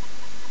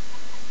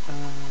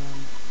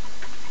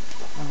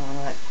 Hang on a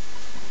minute.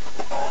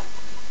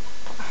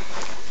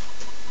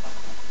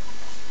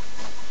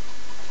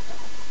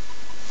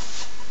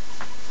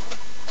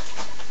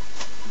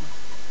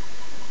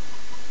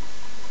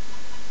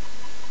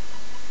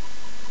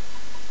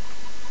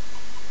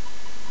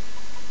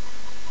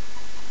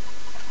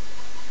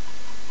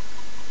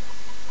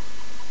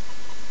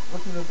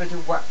 Looking for a bit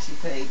of waxy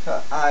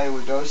paper. Here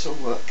we go, this will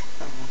work.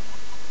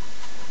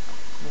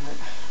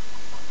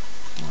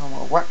 No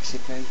more waxy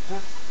paper.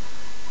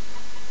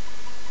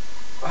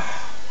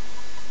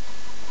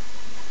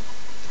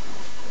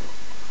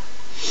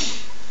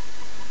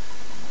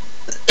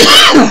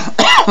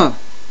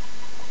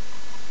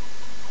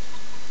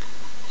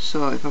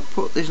 So if I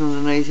put this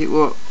underneath, it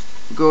won't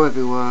go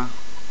everywhere.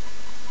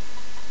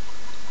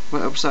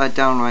 We're upside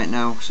down right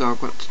now, so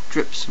I've got to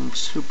drip some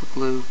super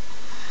glue.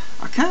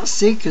 I can't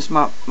see because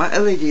my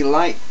LED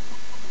light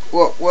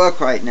won't work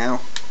right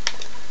now,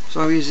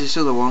 so I'll use this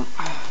other one.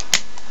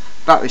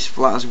 Battery's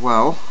flat as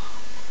well.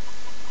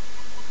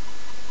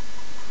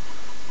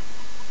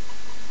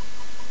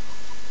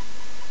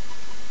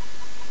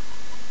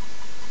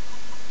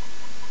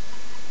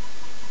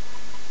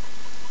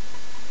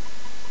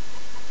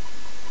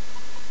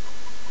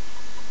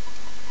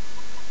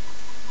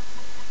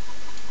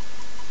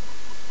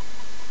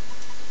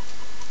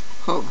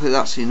 Hopefully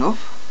that's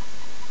enough.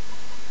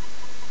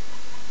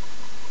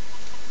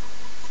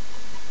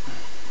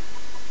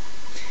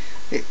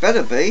 It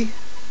better be,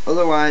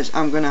 otherwise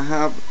I'm going to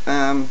have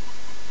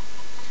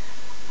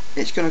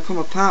it's going to come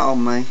apart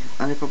on me,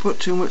 and if I put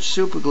too much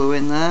super glue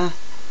in there,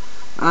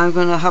 I'm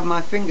going to have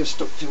my finger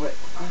stuck to it.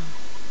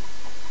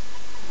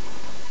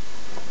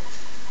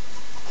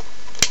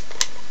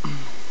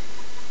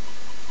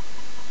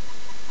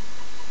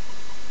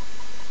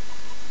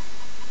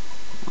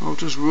 I'll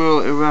just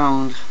roll it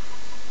around,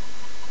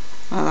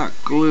 let that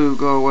glue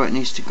go where it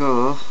needs to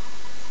go.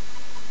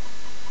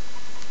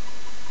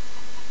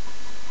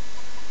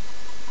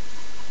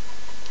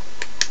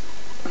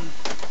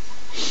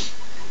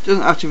 It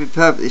doesn't have to be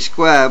perfectly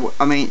square.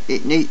 I mean,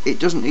 it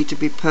doesn't need to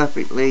be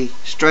perfectly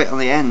straight on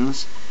the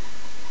ends.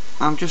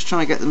 I'm just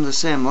trying to get them the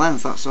same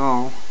length, that's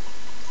all.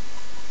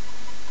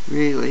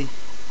 Really.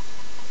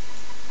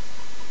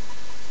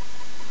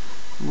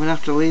 I'm gonna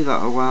have to leave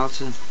that a while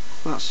for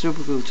that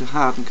super glue to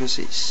harden, because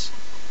it's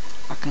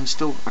I can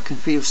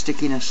feel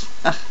stickiness.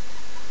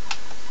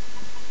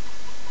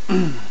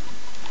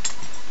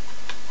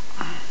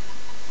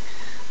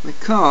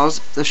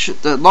 Because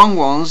the long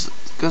ones,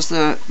 because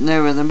they're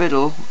near in the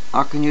middle,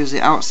 I can use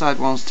the outside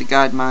ones to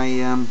guide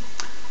my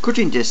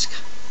cutting disc.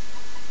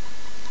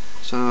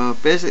 So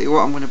basically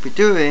what I'm going to be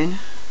doing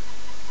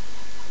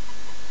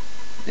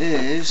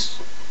is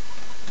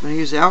I'm going to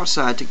use the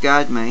outside to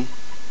guide me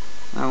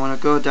Now when I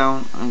go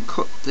down and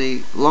cut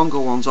the longer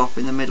ones off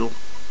in the middle,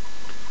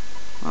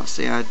 that's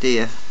the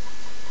idea.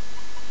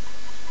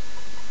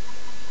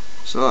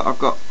 So I've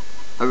got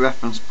a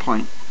reference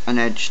point, an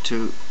edge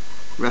to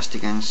rest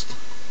against.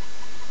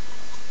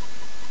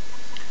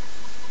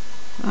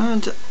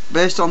 And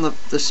based on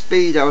the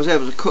speed I was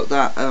able to cut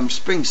that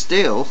spring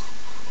steel,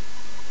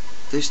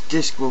 this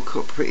disc will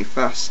cut pretty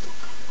fast.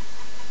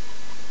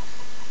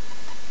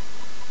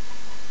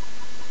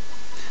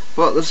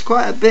 But there's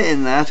quite a bit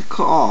in there to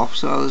cut off,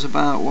 so there's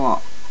about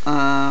what?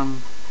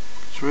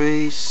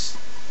 3, 6,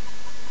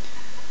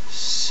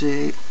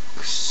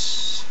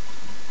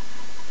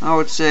 I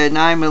would say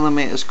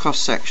 9mm cross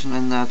section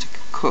in there to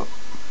cut.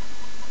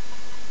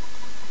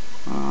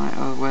 Alright,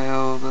 all the way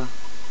over.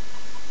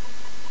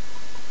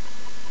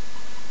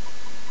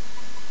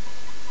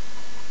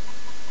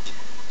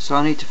 So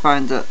I need to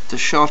find the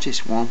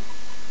shortest one,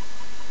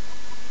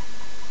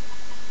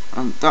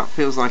 and that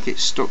feels like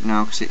it's stuck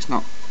now because it's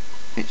not.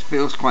 It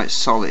feels quite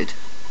solid.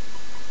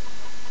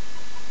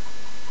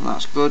 And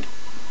that's good.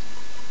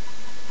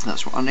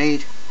 That's what I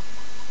need.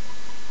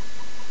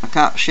 I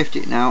can't shift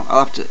it now.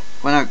 I'll have to,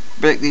 when I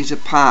break these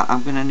apart,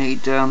 I'm going to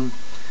need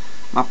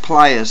my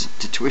pliers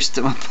to twist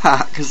them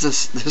apart because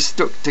they're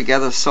stuck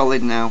together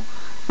solid now.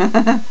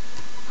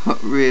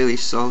 Really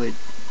solid.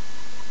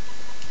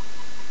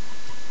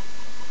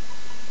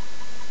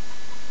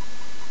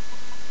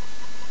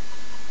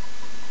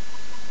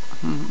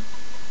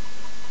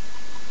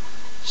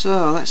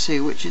 So let's see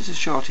which is the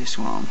shortest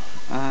one.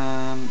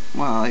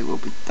 Well, it will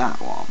be that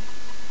one.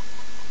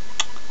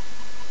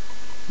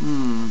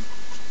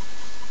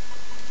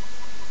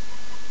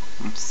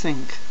 I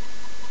think.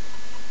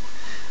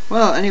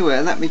 Well,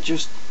 anyway, let me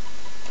just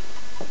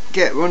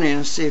get running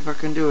and see if I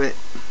can do it.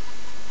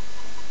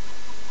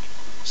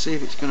 See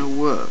if it's going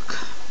to work.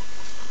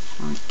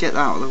 I'll get that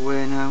out of the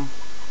way now.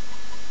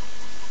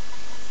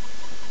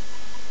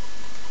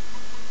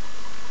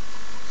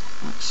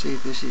 Let's see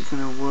if this is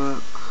going to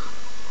work.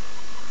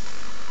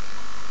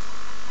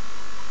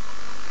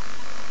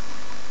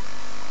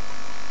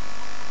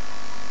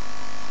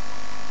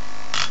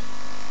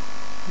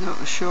 Not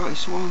the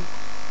shortest one.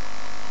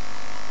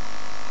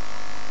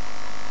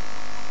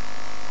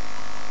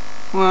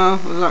 Well,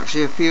 there's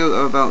actually a few that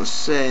are about the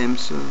same,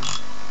 so.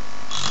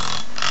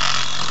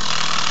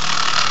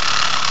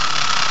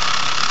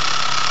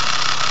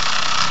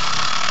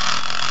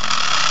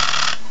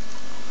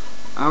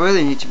 I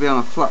really need to be on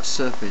a flat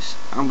surface.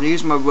 I'm going to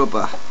use my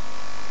rubber.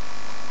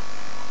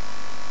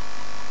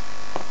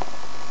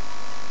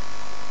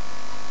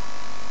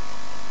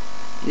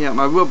 Yeah,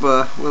 my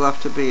rubber will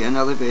have to be an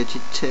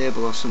elevated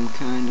table or some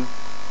kind of.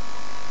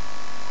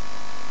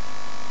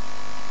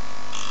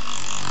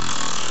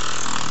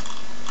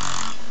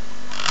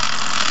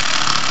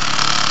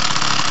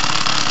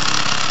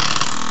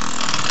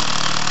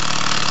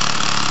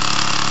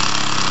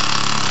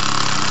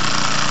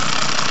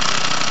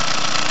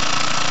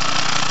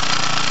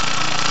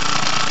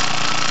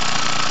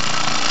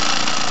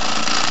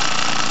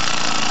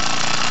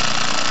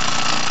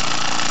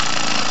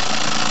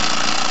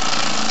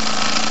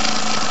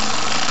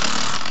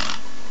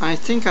 I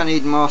think I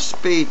need more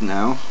speed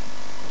now.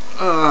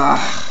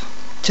 Ugh,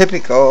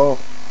 typical.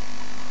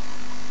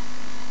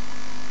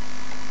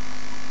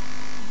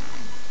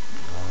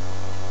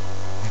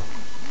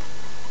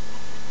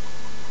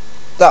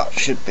 That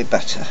should be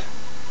better.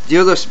 The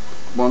other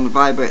one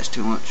vibrates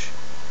too much.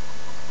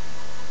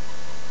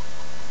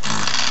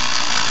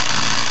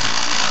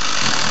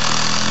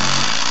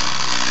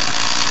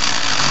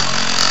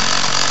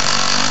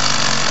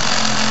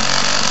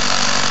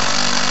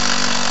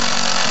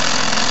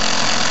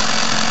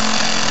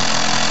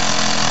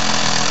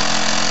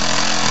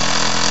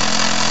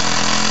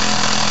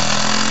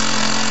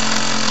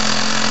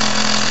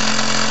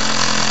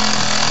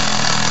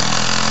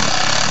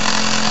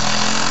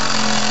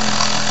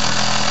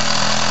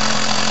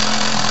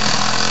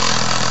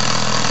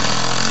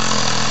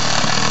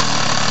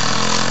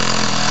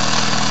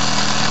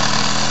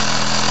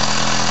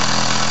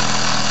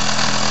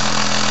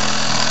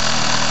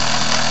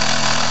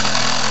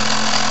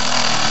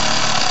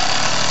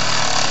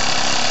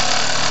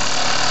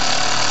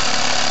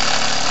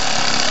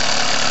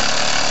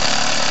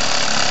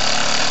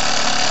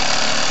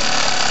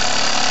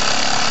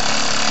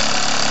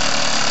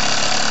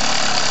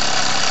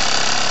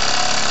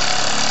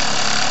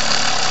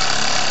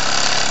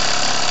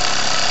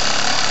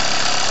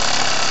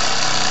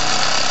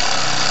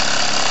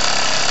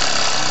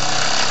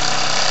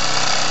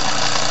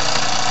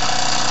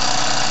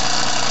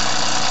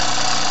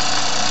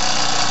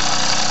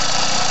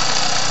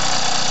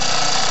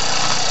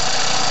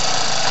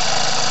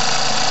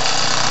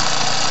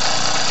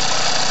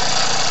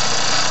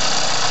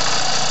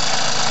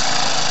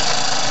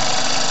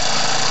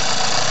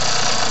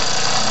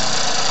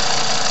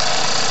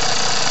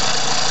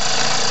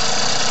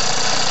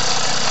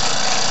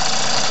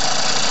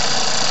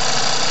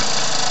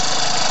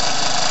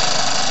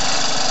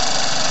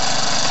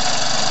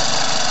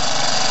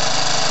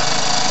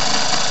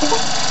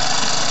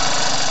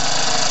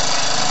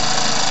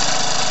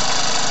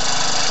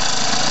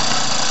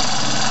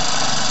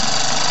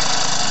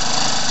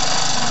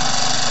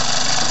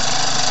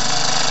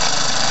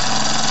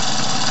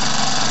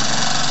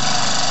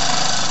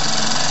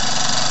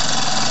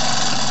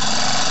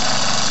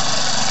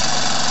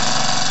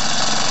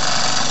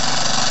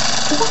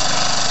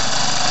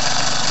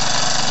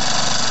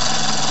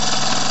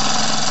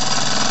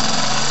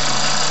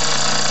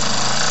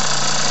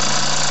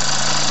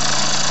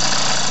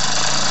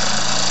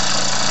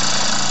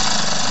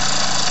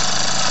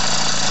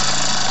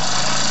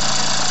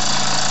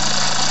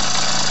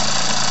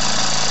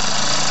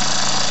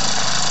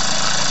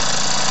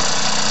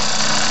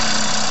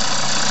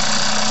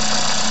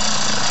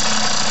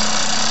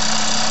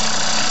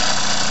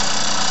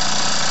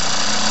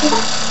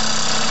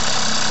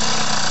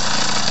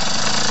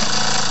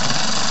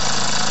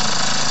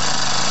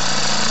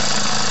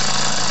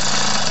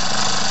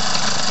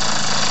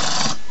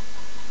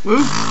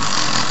 Ooh.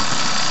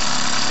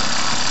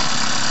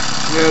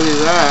 Nearly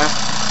there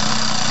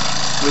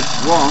with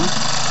one.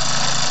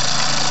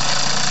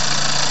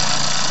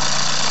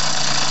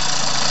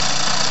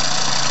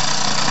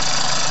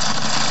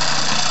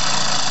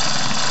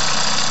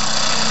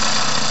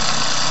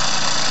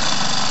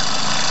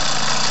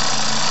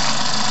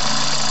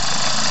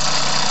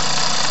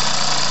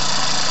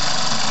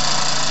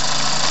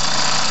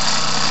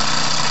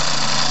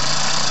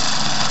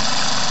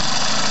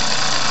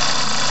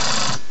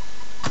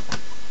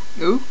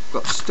 Ooh,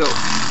 got stuck.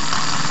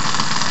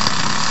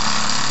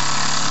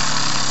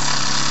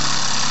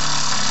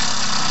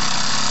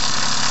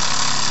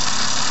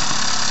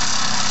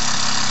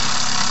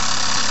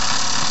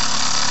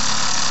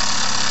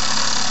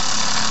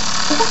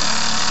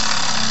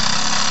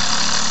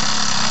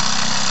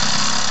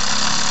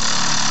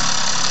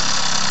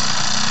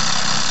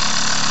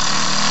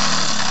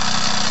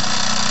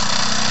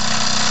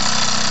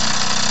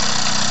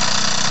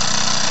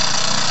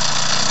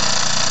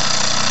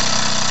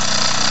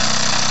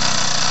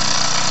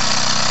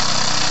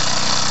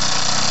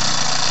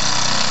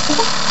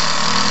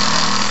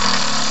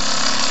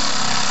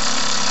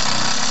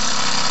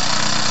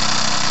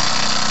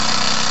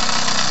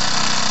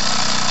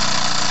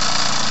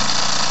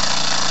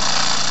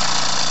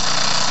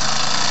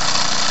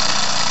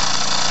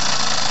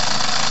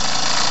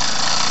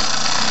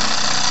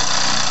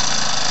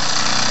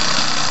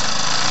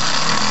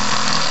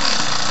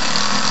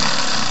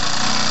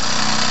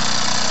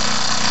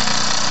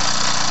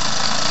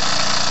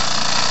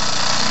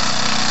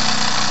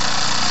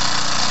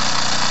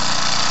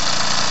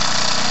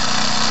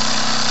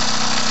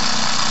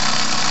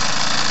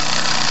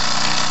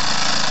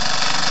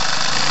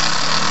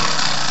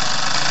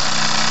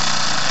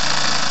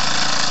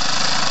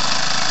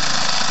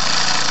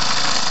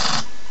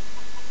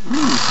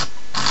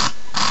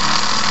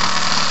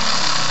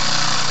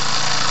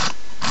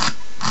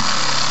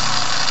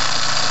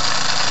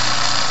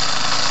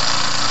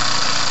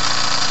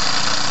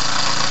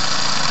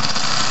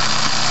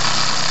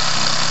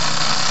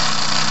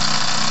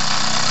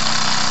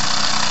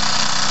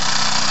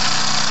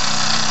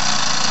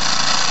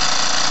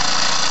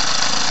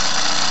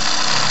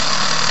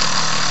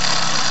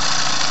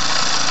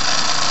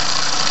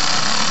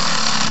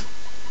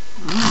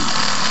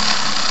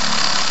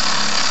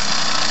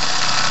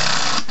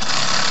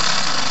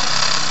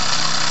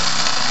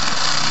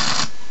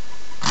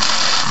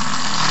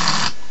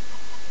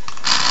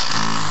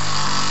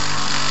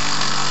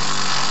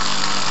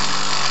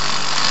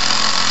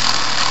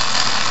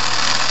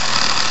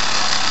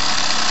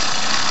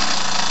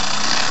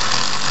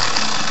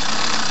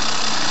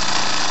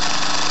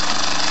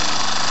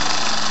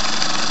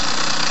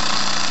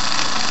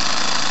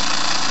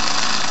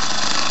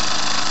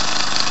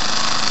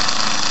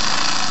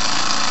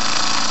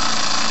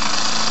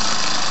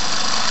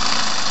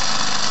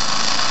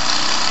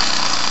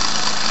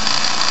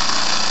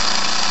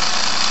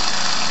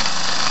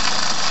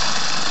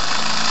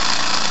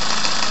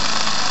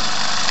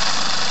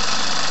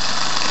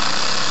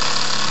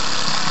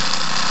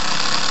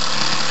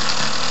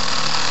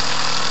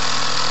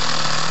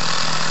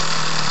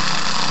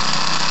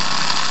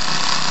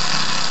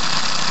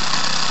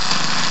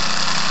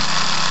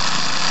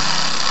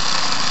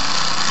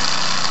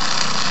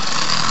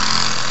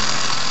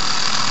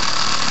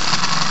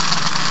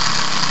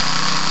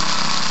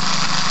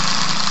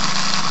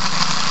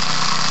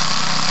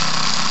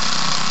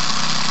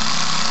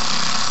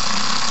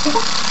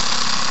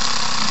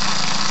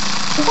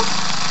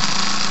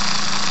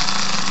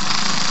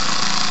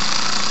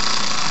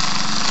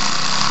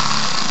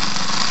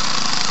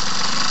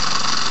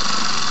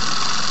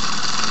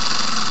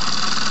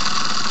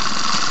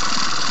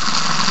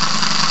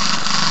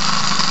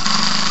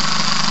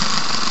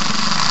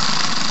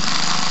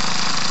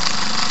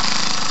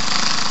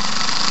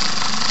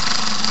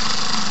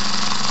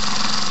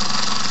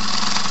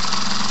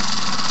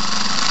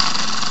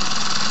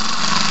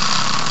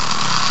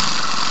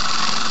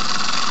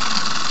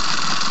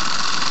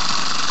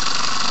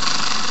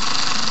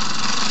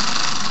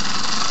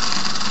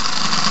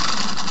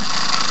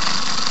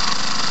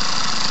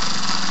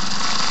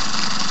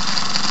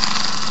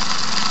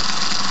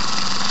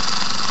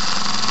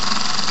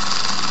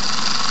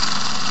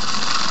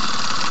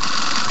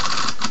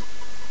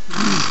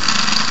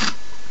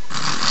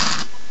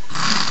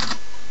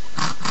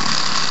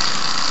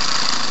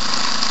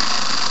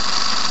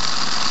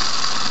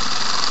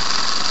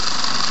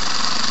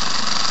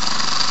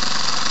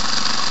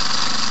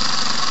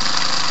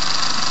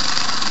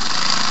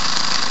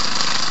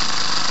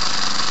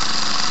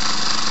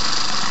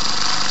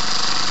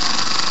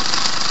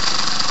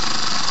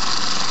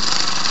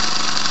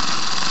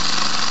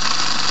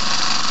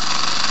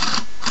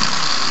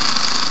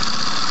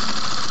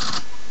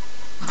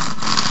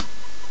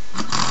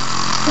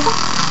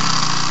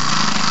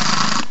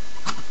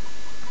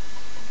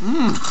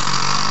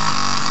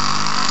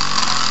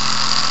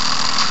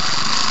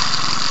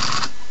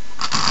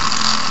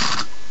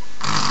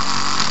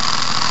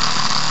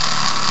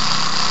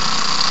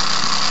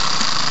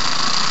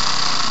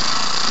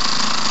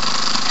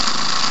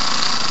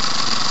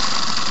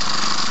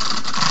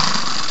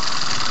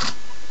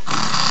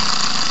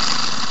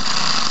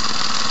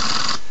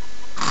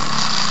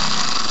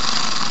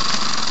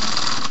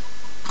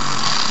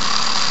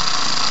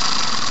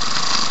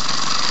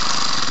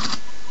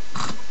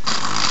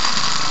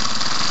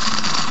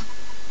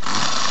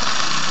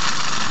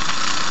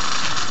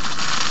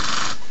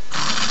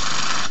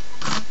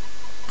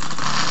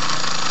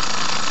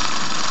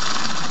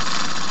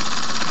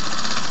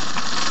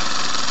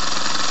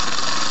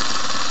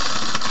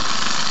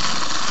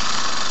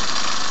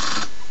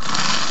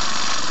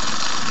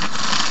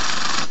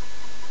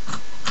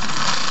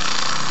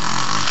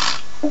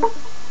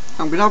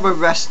 to have a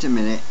rest a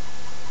minute.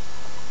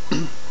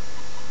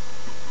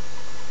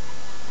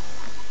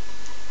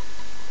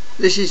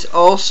 This is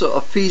also a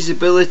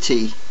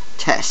feasibility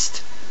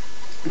test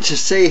to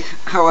see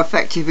how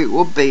effective it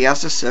would be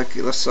as a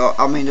circular saw,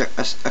 I mean a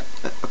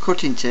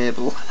cutting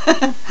table.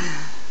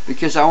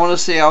 Because I want to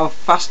see how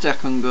fast I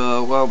can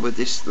go well with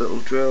this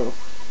little drill.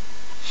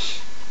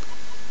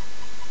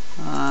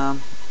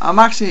 I'm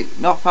actually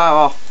not far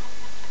off.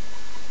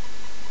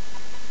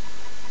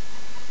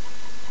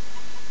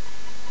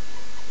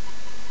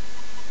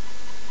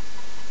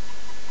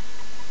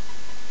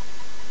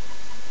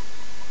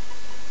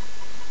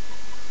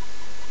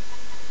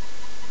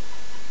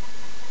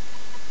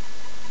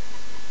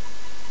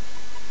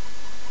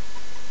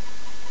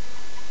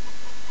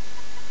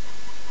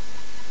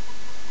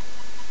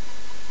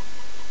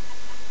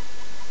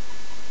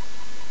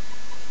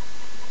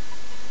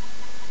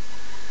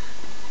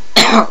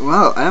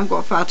 Well, I haven't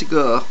got far to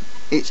go.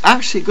 It's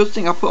actually a good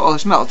thing I put all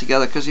this metal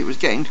together because it was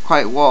getting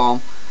quite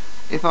warm.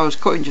 If I was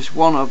cutting just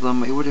one of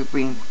them, it would have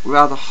been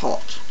rather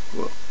hot.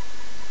 But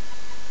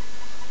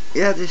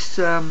yeah, this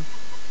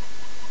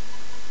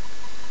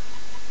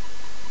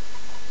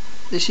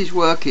is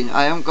working.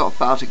 I haven't got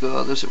far to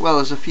go. There's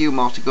a few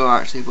more to go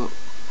actually, but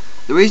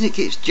the reason it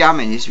keeps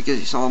jamming is because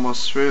it's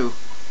almost through.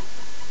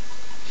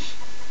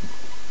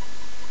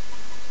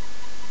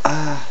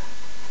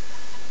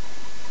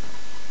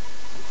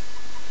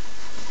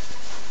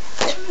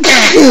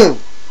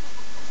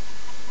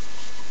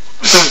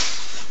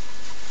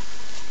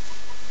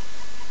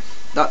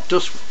 That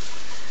dust,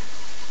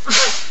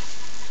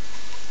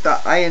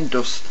 that iron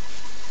dust,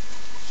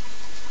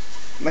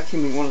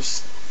 making me want to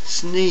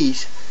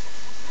sneeze.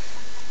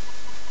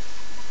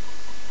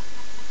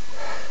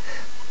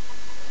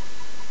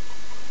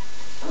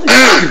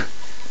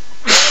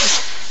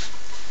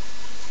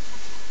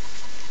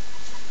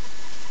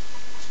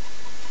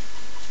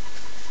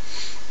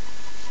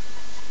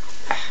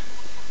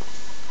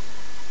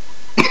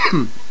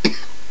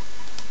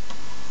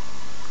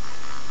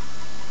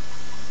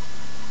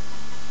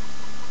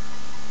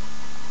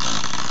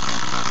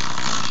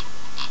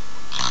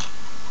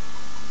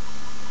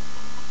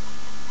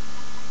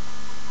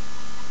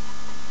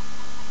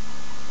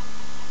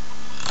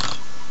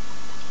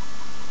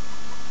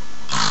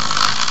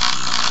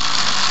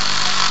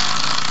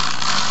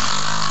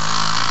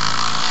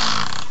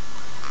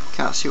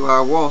 Can't see where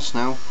I was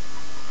now.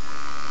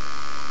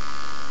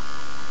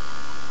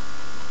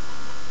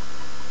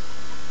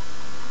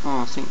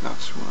 Oh, I think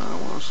that's where I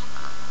was.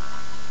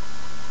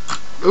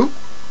 Oop!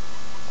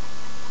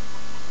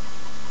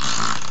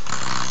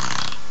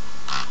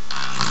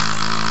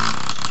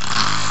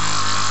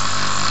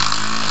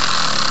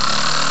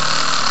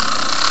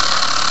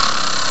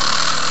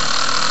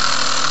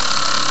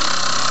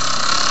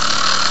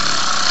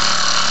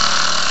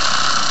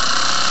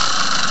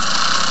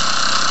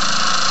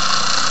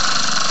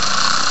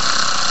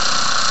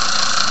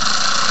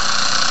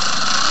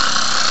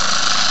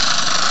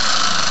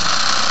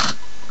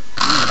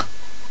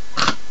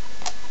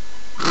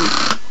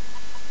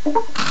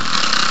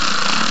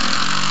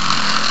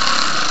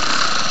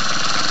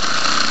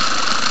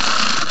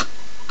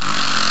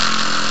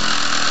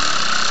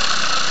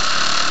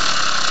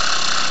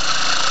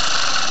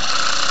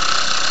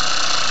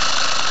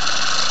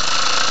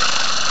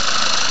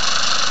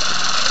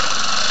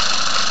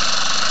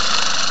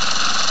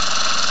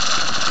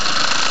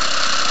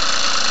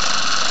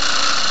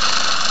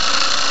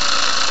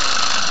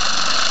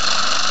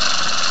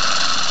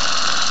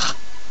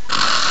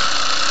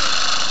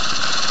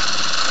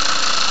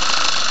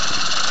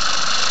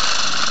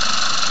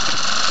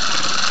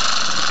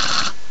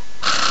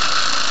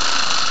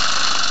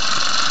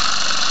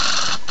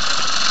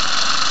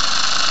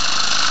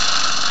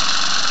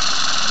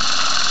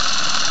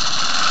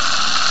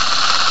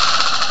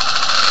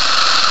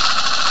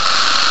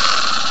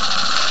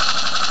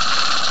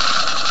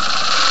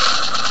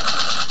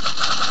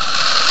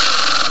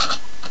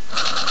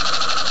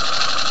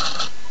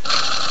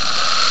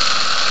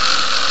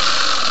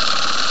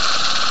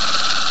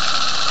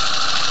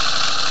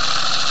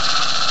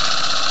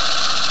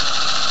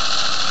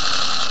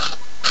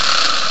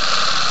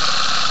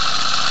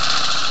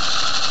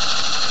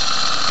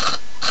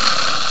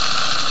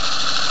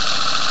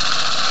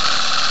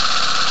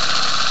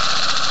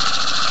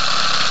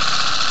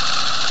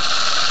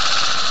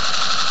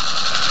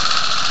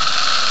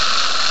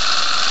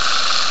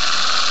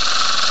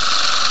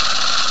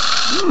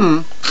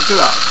 Look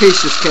at that,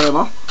 piece just came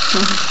off.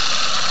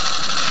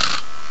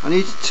 I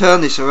need to turn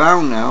this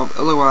around now,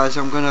 otherwise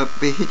I'm going to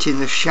be hitting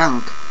the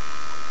shank.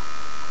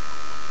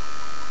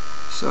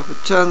 So if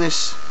I turn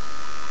this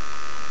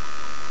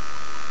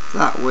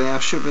that way, I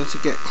should be able to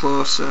get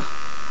closer.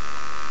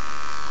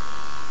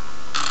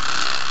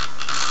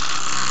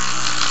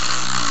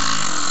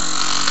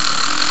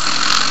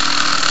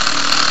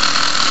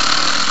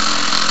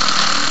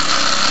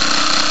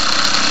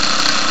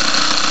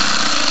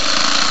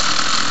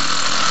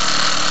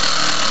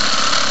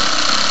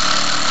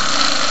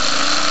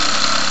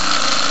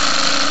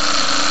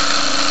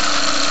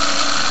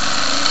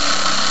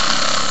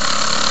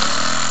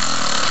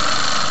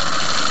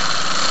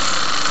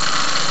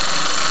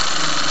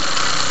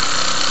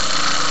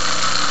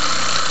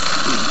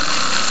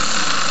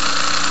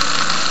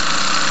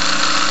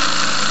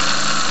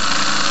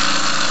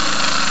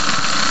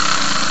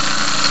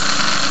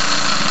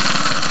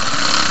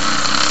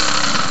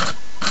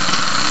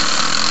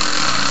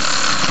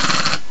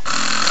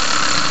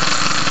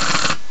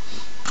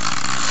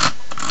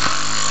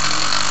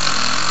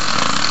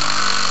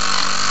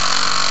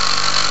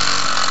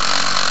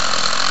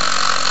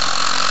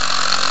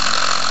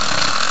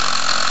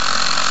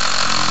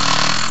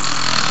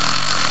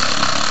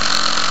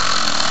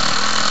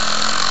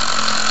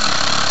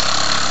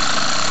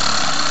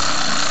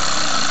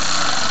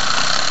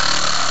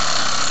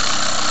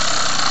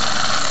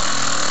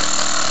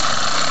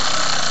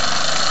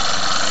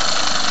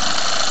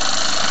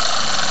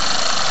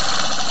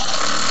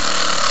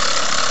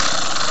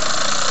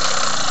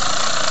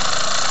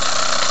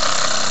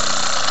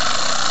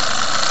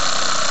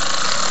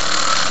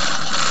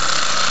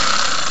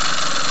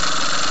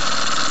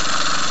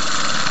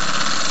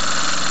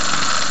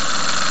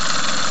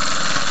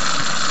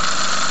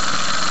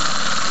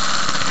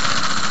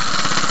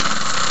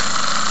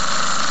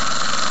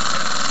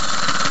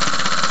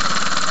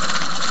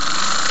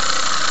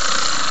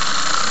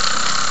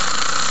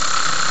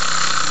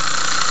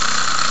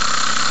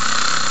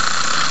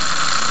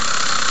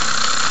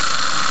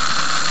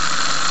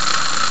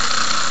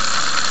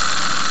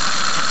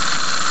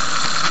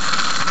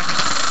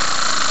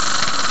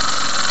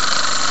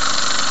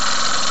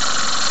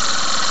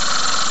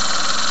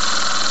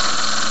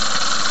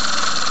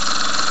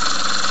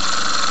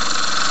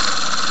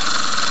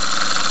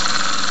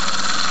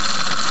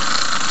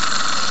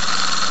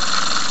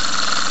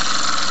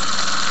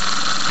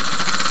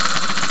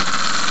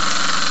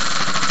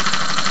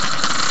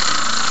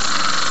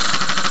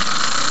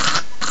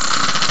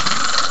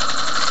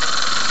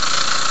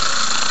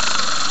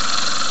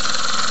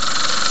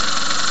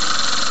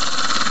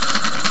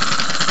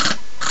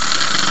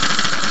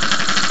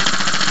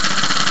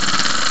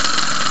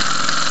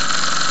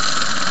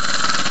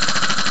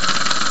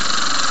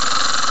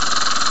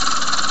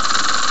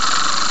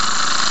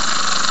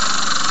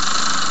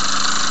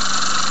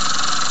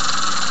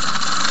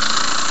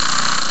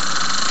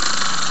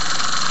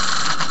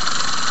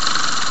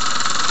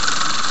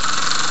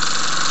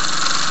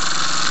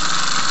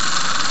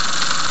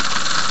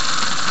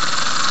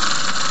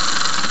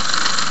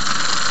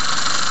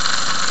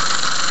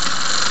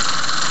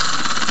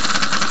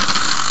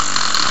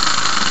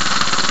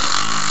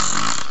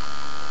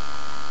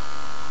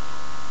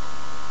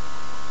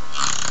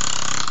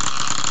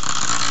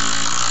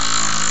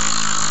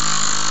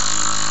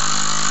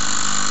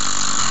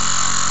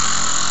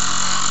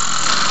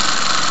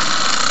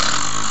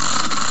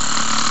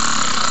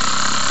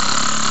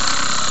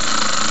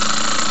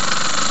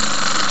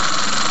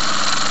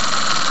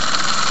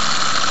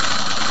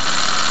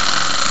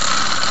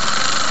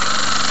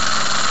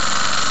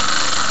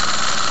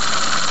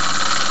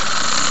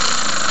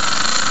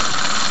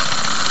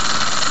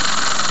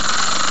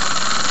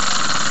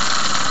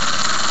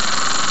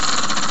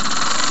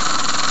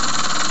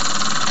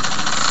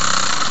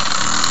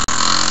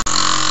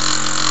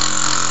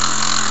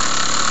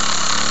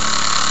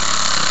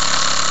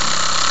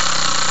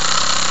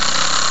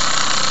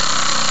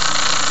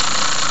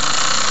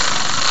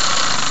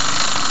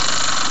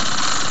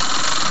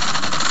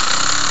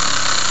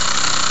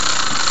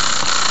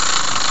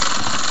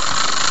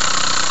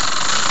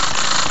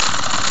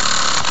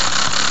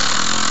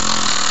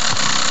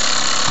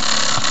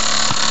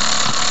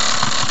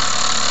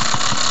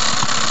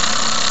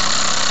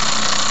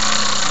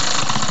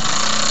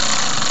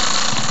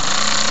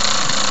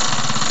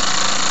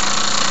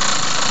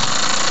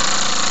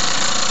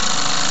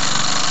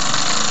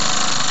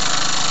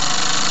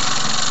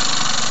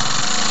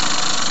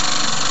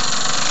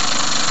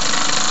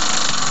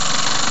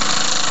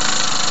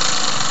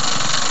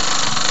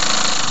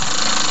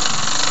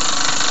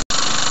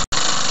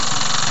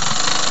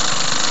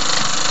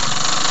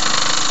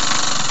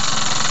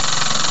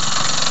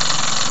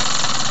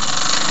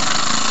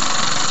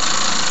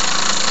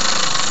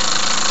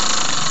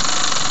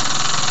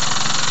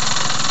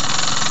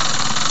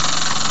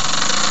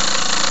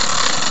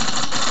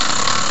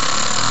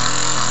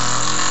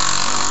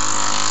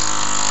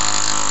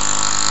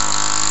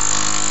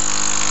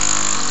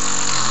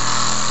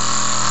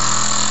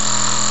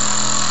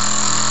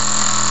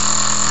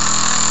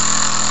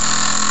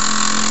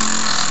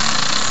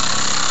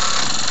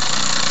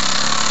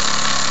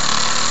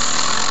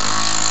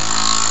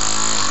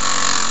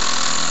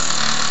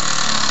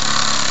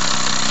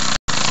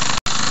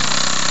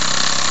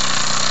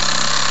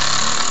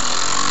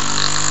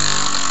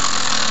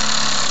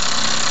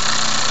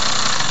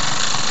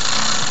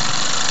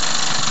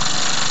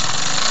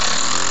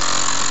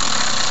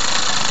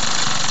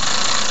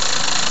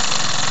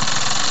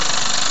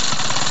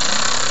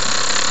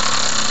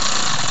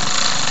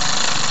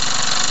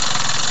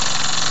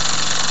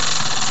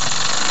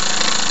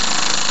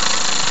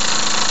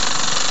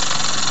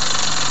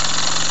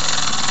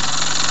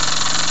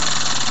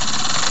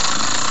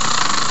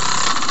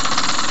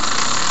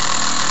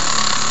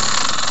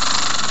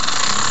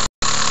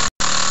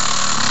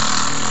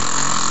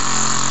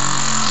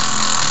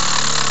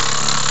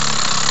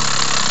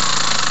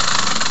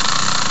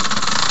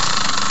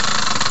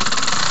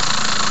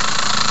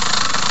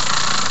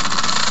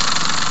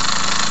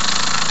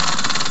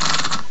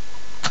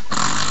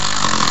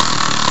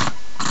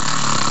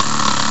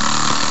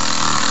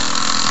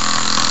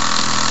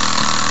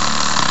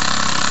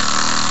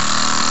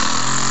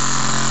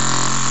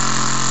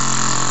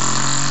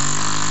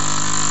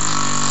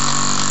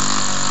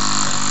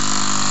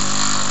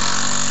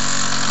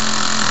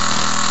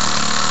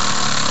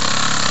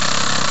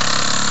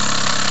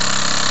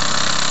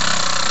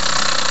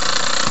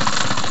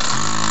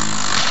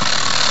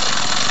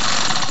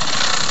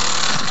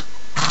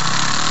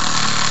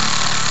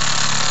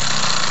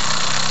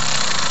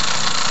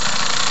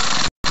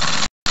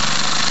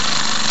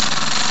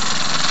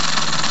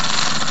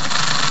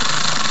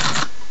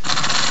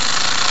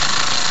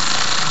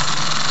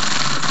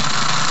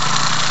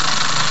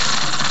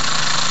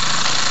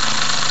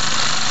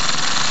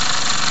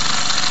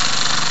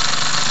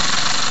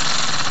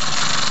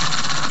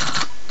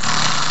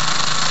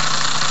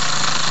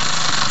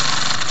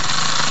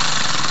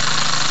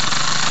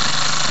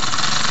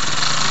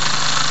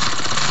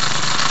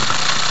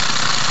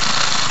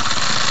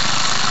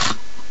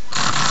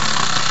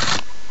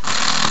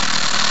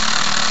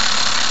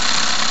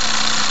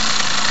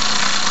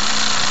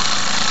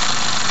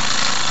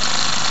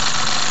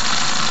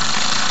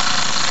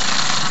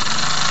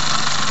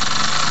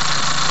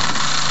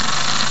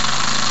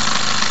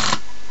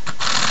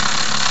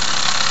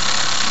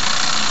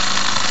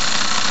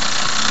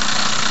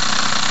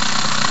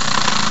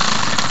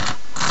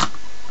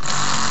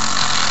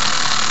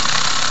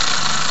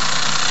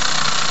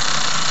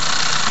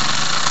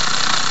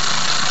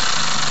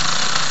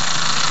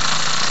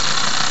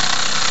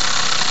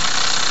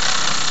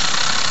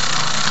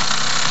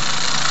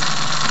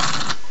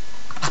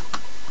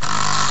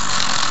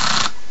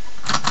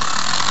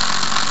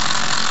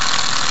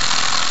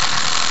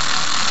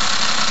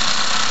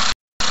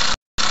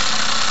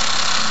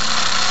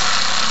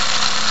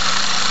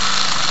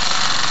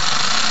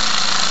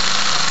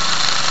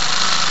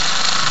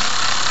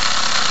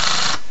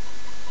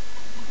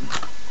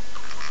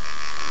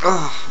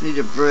 Need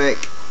a break.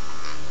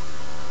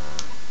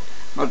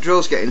 My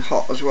drill's getting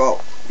hot as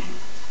well.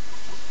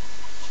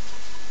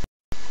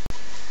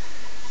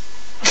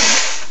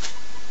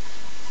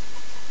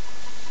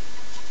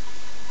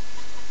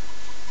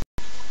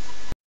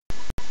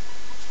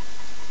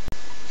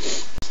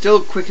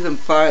 Still quicker than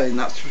filing,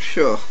 that's for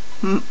sure.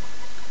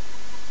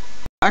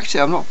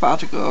 Actually, I've not far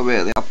to go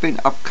really.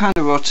 I'm kind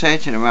of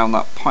rotating around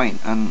that point,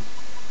 and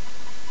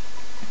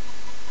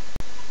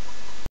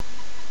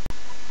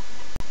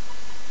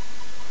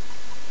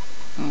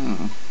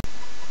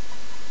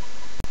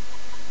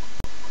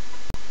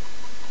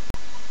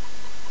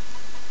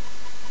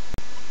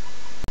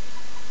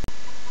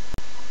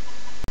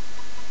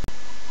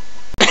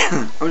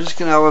I'm just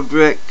gonna have a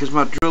break because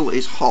my drill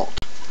is hot.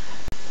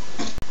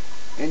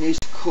 It needs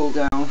to cool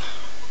down.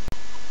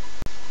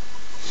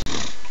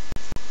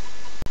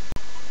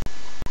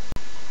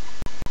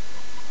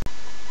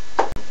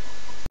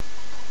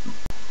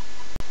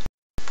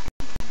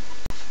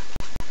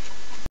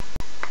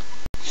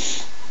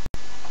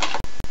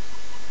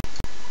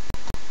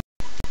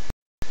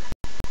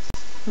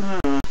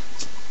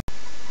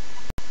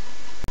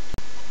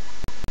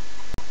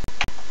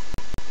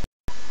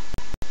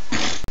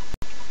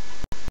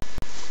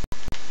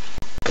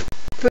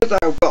 I feel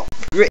like I've got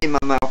grit in my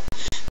mouth.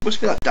 Must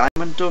be that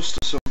diamond dust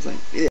or something.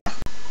 Yeah.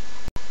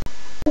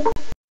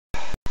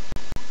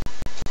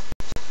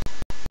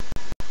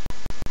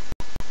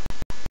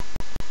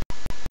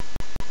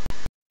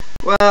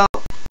 Well,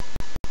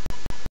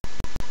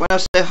 when I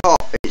say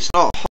hot, it's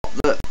not hot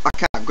that I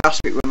can't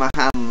grasp it with my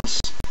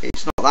hands.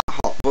 It's not that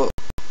hot, but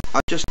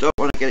I just don't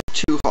want to get it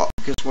too hot,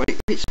 because if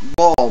it's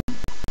warm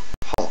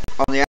hot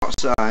on the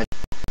outside,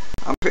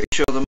 I'm pretty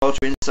sure the motor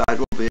inside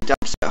will be a damn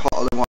sight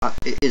hotter than what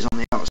it is on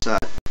the outside.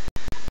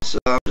 So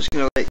I'm just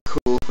going to let it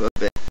cool for a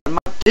bit. And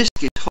my disc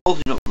is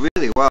holding up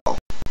really well.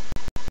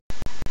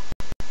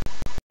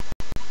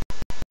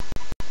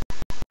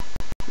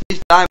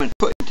 These diamond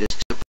cutting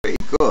discs are pretty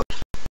good.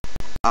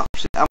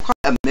 Absolutely. I'm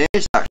quite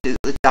amazed actually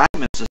that the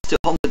diamonds are still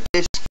on the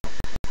disc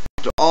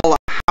after all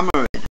that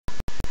hammering.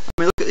 I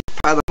mean, look at this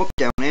pile of muck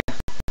down here. I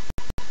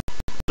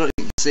don't know if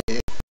you can see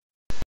it.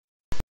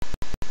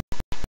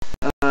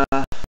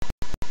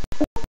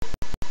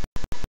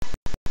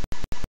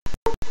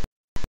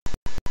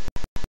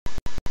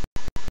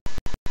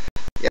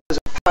 Yeah, there's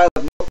a pile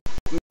of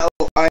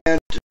metal iron.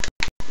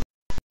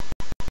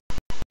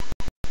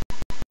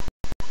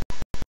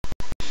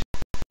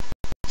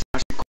 It's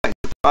actually quite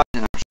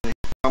surprising actually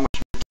how much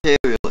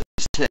material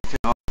it's taken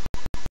off.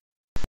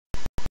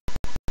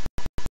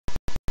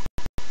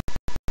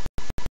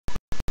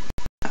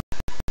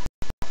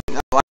 I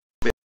like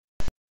a bit.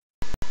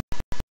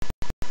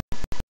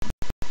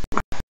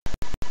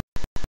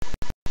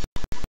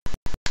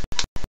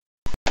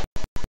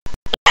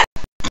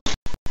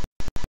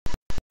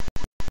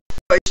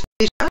 But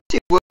it's actually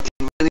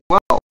working really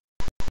well.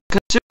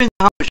 Considering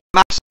how much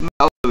mass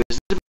metal there is,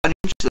 there's